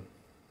faster.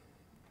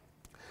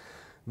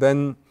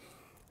 Then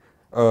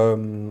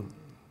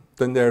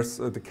there's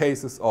the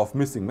cases of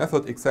missing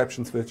method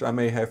exceptions, which I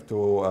may have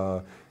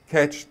to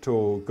catch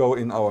to go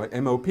in our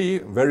MOP.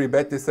 Very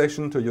bad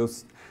decision to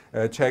use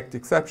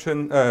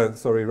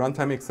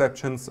runtime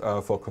exceptions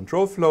for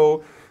control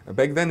flow.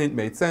 Back then it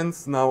made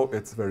sense. Now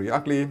it's very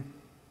ugly.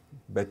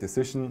 Bad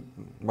decision.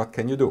 What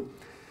can you do?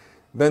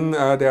 Then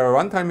there are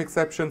runtime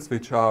exceptions,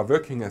 which are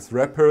working as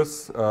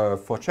wrappers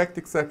for checked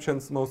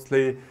exceptions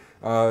mostly.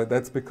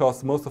 That's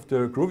because most of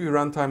the Groovy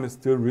runtime is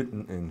still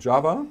written in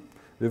Java.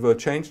 We will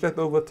change that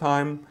over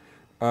time.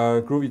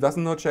 Groovy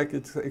doesn't know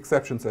checked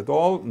exceptions at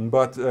all,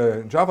 but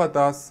Java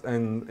does.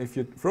 And if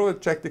you throw a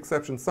checked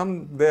exception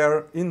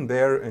somewhere in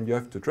there and you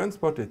have to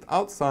transport it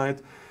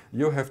outside,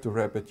 you have to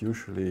wrap it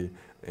usually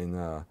in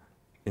a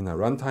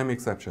runtime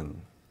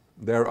exception.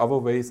 There are other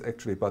ways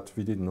actually, but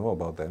we didn't know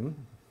about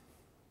them.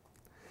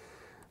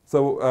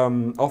 So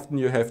often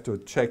you have to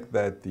check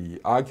that the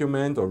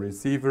argument or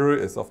receiver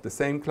is of the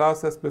same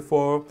class as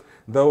before,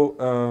 though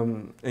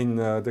in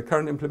the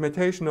current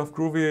implementation of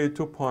Groovy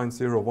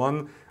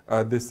 2.01,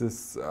 this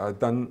is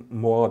done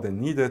more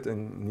than needed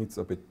and needs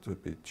a bit to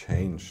be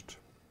changed.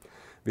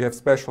 We have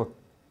special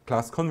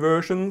class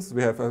conversions.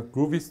 We have a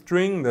Groovy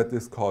string that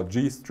is called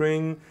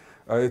gstring.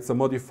 It's a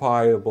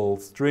modifiable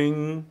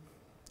string.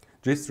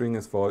 Gstring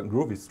is for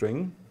Groovy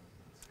string.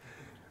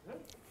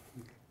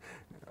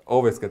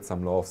 Always get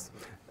some laughs.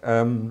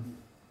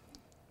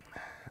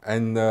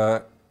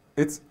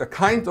 It's a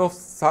kind of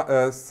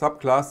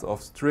subclass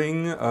of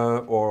string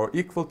or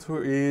equal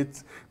to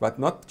it, but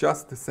not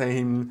just the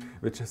same,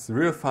 which is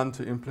real fun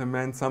to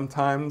implement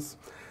sometimes.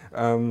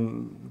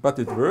 But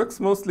it works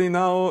mostly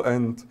now,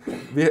 and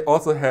we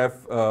also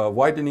have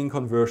widening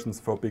conversions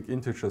for big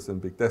integers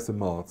and big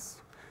decimals.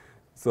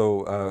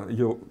 So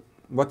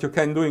what you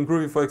can do in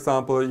Groovy, for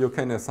example, you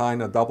can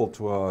assign a double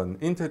to an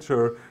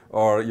integer,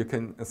 or you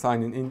can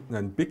assign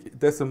a big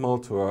decimal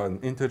to an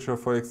integer,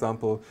 for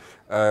example.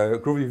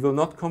 Groovy will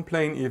not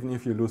complain even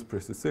if you lose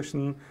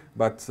precision,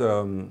 but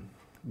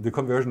the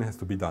conversion has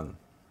to be done.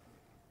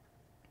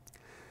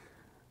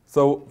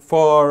 So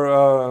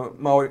for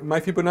my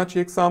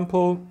Fibonacci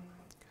example,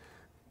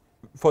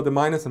 for the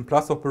minus and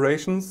plus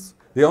operations,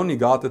 the only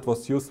guard that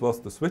was used was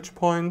the switch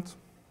point.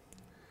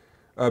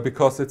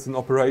 Because it's an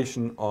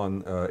operation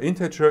on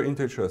integer.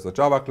 Integer is a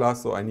Java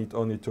class, so I need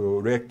only to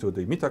react to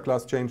the meta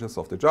class changes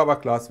of the Java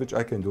class, which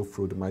I can do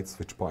through my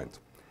switch point.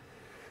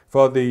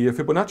 For the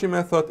Fibonacci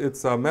method,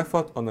 it's a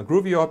method on a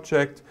Groovy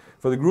object.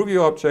 For the Groovy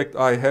object,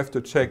 I have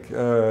to check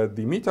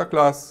the meta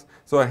class,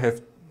 so I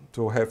have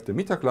to have the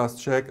meta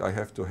class check. I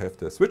have to have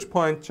the switch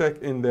point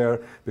check in there,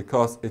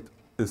 because it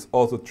is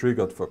also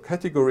triggered for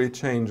category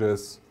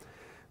changes.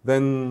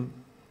 Then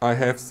I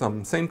have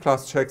some same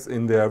class checks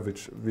in there,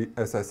 which,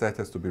 as I said,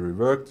 has to be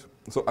reworked.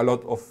 So a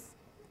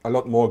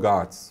lot more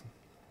guards.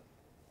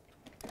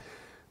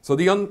 So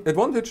the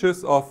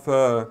advantages of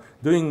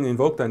doing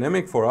invoke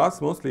dynamic for us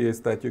mostly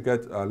is that you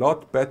get a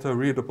lot better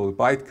readable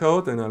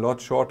bytecode and a lot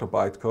shorter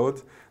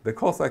bytecode. The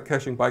call-side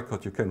caching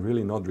bytecode you can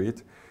really not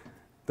read.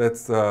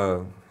 That's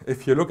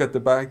if you look at the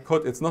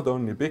bytecode, it's not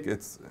only big;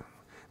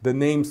 the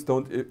names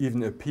don't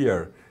even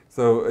appear.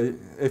 So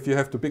if you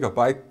have to fix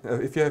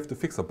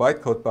a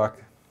bytecode bug,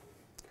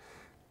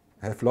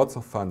 have lots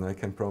of fun, I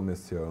can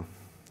promise you.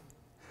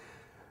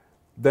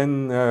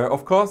 Then,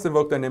 of course,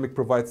 Invoke Dynamic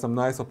provides some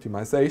nice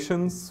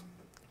optimizations.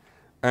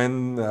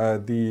 And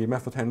the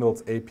method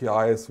handles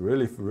API is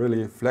really,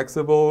 really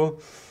flexible,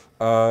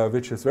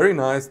 which is very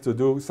nice to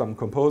do some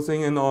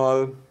composing and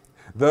all.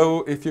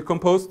 Though, if you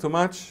compose too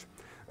much,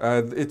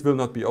 it will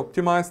not be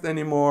optimized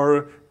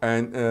anymore.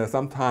 And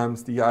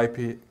sometimes the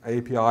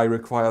API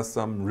requires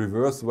some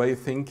reverse way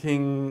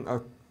thinking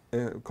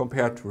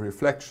compared to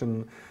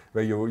reflection,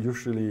 where you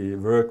usually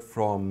work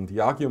from the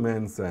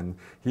arguments, and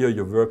here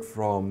you work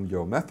from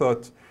your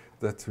method.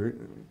 That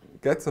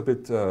gets a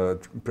bit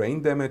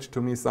brain damage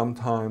to me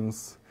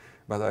sometimes,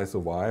 but I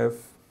survive.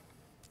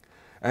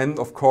 And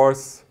of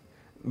course,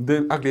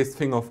 the ugliest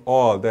thing of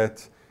all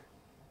that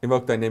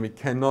Invoke Dynamic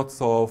cannot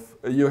solve,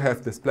 you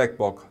have this black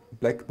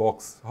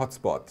box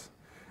hotspot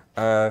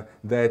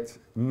that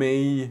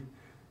may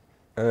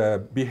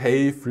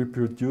behave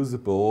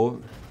reproducible,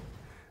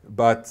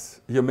 but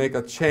you make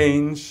a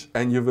change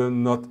and you will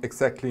not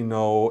exactly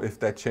know if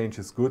that change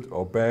is good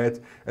or bad,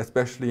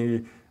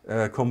 especially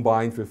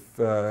combined with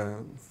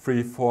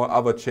 3-4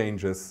 other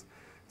changes.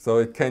 So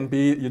it can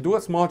be, you do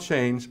a small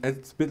change and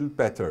it's a little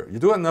better. You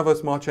do another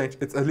small change,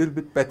 it's a little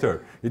bit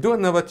better. You do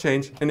another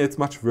change and it's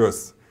much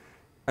worse.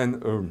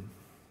 And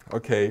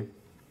okay,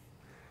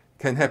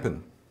 can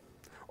happen.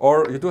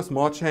 Or you do a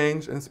small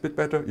change and it's a bit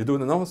better. You do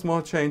another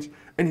small change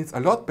and it's a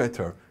lot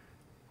better.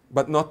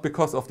 But not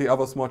because of the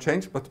other small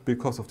change, but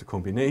because of the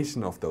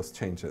combination of those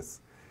changes.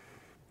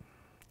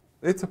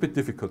 It's a bit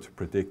difficult to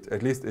predict,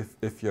 at least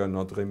if you're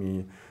not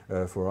Remy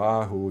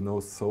Farrar, who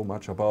knows so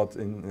much about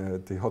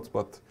the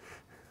hotspot.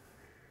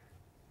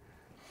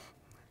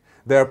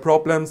 There are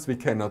problems we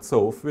cannot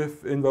solve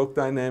with Invoke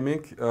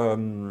Dynamic.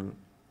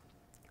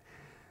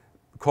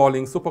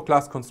 Calling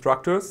superclass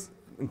constructors.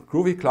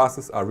 Groovy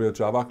classes are real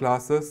Java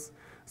classes,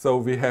 so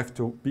we have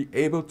to be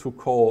able to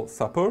call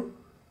supper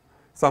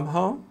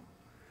somehow.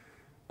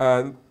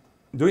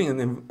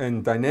 Doing a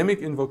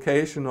dynamic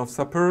invocation of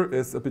supper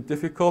is a bit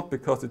difficult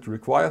because it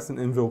requires an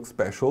invoke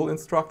special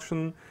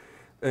instruction.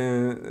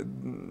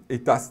 You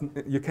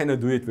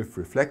cannot do it with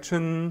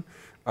reflection.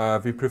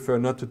 We prefer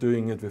not to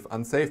doing it with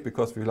unsafe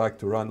because we like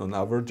to run on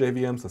other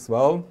JVMs as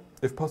well,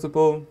 if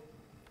possible.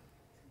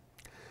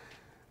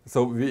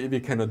 So we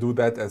cannot do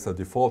that as a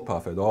default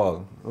path at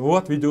all.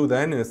 What we do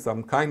then is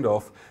some kind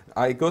of,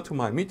 I go to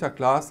my meta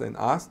class and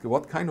ask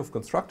what kind of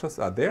constructors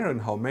are there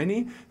and how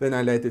many. Then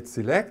I let it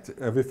select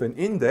with an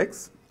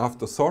index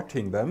after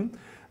sorting them.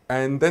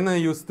 And then I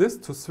use this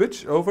to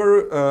switch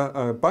over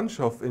a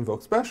bunch of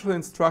invoke special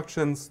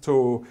instructions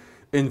to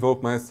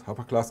invoke my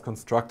superclass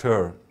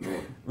constructor,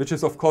 which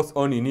is of course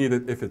only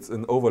needed if it's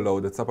an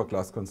overloaded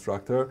superclass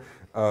constructor,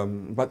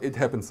 but it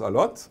happens a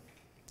lot.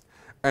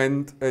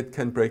 And it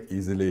can break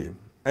easily.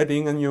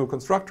 Adding a new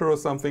constructor or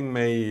something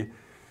may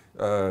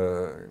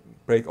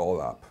break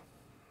all up.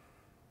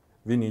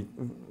 We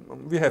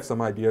have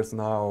some ideas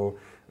now,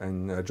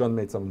 and John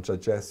made some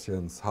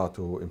suggestions how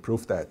to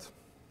improve that.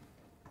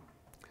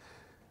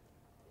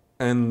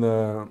 And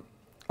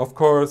of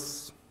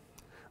course,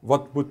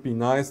 what would be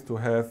nice to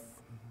have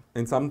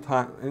in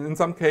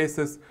some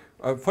cases,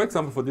 for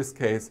example, for this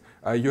case,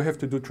 you have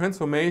to do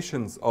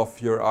transformations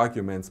of your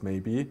arguments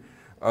maybe.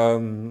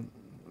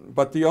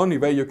 But the only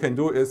way you can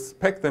do is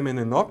pack them in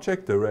an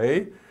object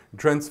array,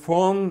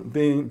 transform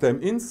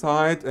them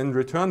inside and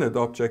return that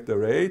object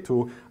array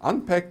to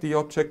unpack the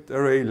object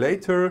array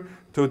later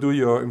to do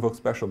your invoke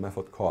special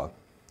method call.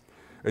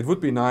 It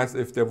would be nice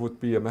if there would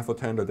be a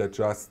method handler that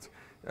just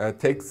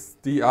takes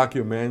the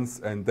arguments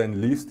and then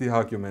leaves the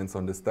arguments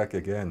on the stack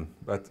again.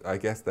 But I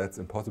guess that's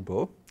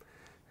impossible.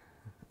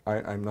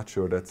 I'm not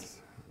sure that's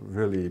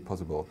really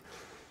possible.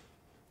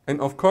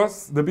 And of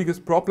course, the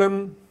biggest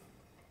problem,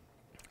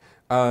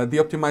 the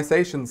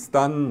optimizations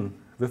done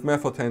with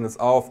method handlers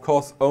are of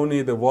course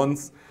only the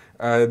ones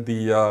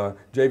the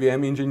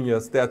JVM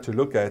engineers dare to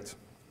look at,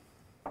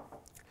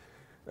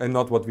 and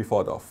not what we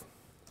thought of.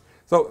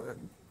 So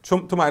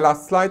to my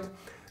last slide,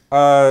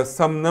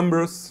 some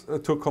numbers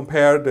to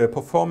compare the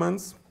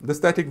performance. The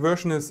static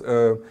version is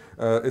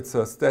it's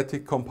a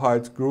static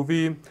compiled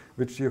Groovy,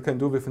 which you can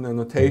do with an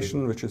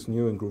annotation, which is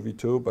new in Groovy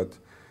too, but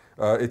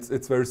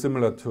it's very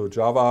similar to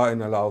Java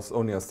and allows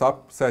only a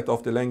subset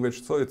of the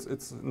language, so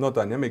it's not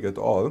dynamic at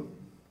all.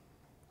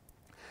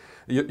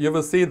 You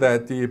will see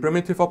that the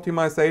primitive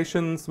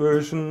optimizations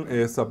version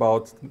is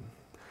about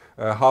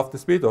half the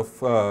speed of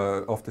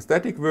the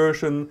static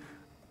version.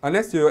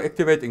 Unless you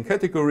activate in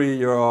category,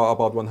 you're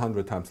about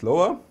 100 times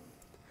lower.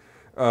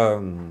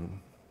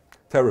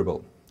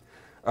 Terrible.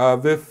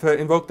 With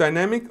Invoke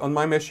Dynamic, on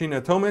my machine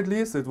at home at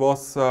least, it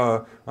was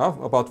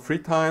about 3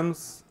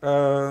 times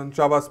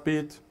Java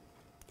speed.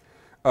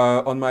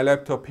 On my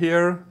laptop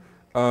here,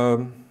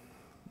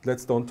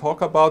 let's don't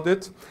talk about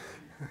it.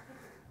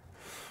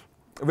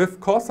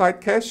 With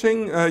core-side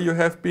caching, you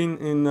have been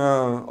in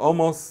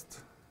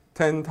almost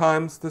 10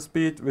 times the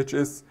speed, which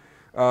is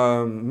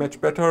much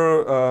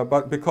better,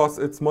 but because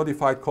it's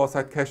modified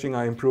core-side caching,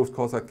 I improved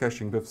core-side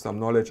caching with some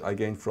knowledge I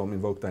gained from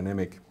Invoke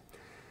Dynamic.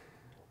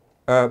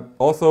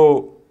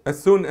 Also,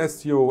 as soon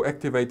as you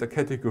activate a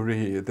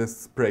category,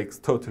 this breaks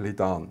totally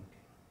down.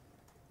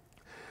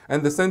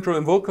 And the central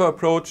invoker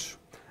approach,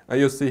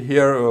 you see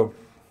here,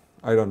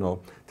 I don't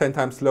know, 10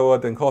 times slower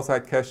than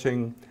core-side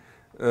caching,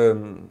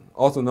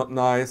 also not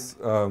nice.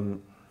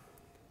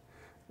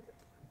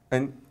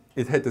 And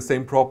it had the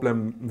same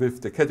problem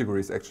with the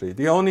categories actually.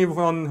 The only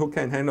one who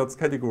can handle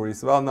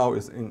categories well now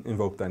is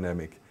invoke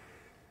dynamic.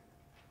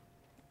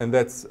 And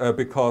that's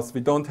because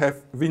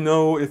we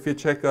know if we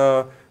check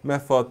a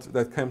method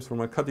that comes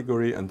from a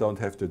category and don't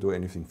have to do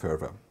anything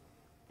further.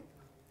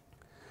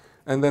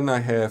 And then I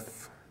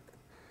have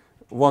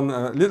one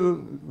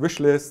little wish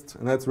list,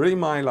 and that's really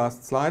my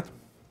last slide.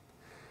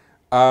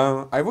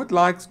 I would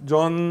like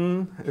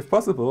John, if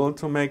possible,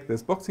 to make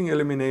this boxing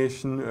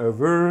elimination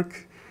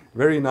work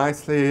very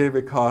nicely,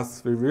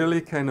 because we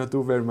really cannot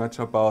do very much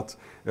about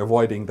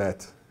avoiding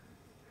that.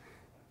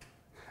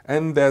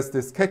 And there's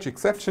this catch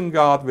exception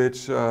guard,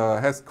 which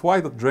has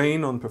quite a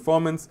drain on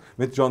performance,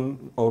 which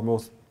John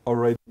almost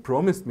already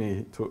promised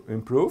me to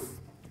improve.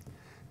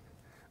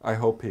 I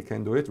hope he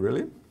can do it,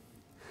 really.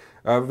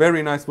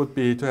 Very nice would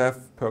be to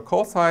have per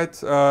call site,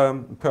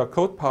 per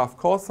code path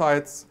call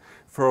sites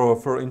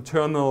for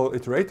internal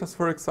iterators,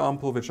 for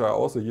example, which I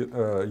also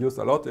use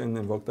a lot in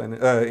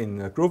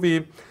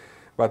Groovy.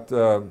 But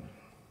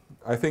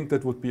I think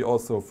that would be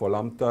also for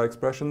lambda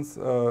expressions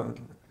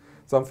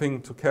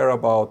something to care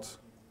about.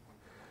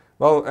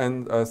 Well,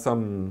 and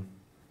some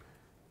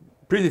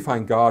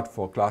predefined guard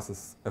for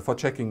classes, for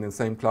checking the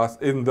same class,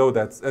 even though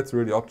that's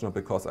really optional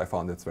because I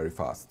found it's very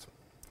fast.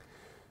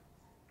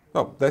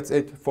 So that's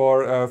it.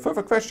 For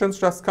further questions,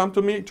 just come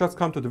to me, just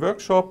come to the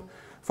workshop,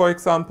 for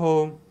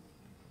example.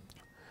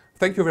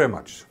 Thank you very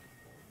much.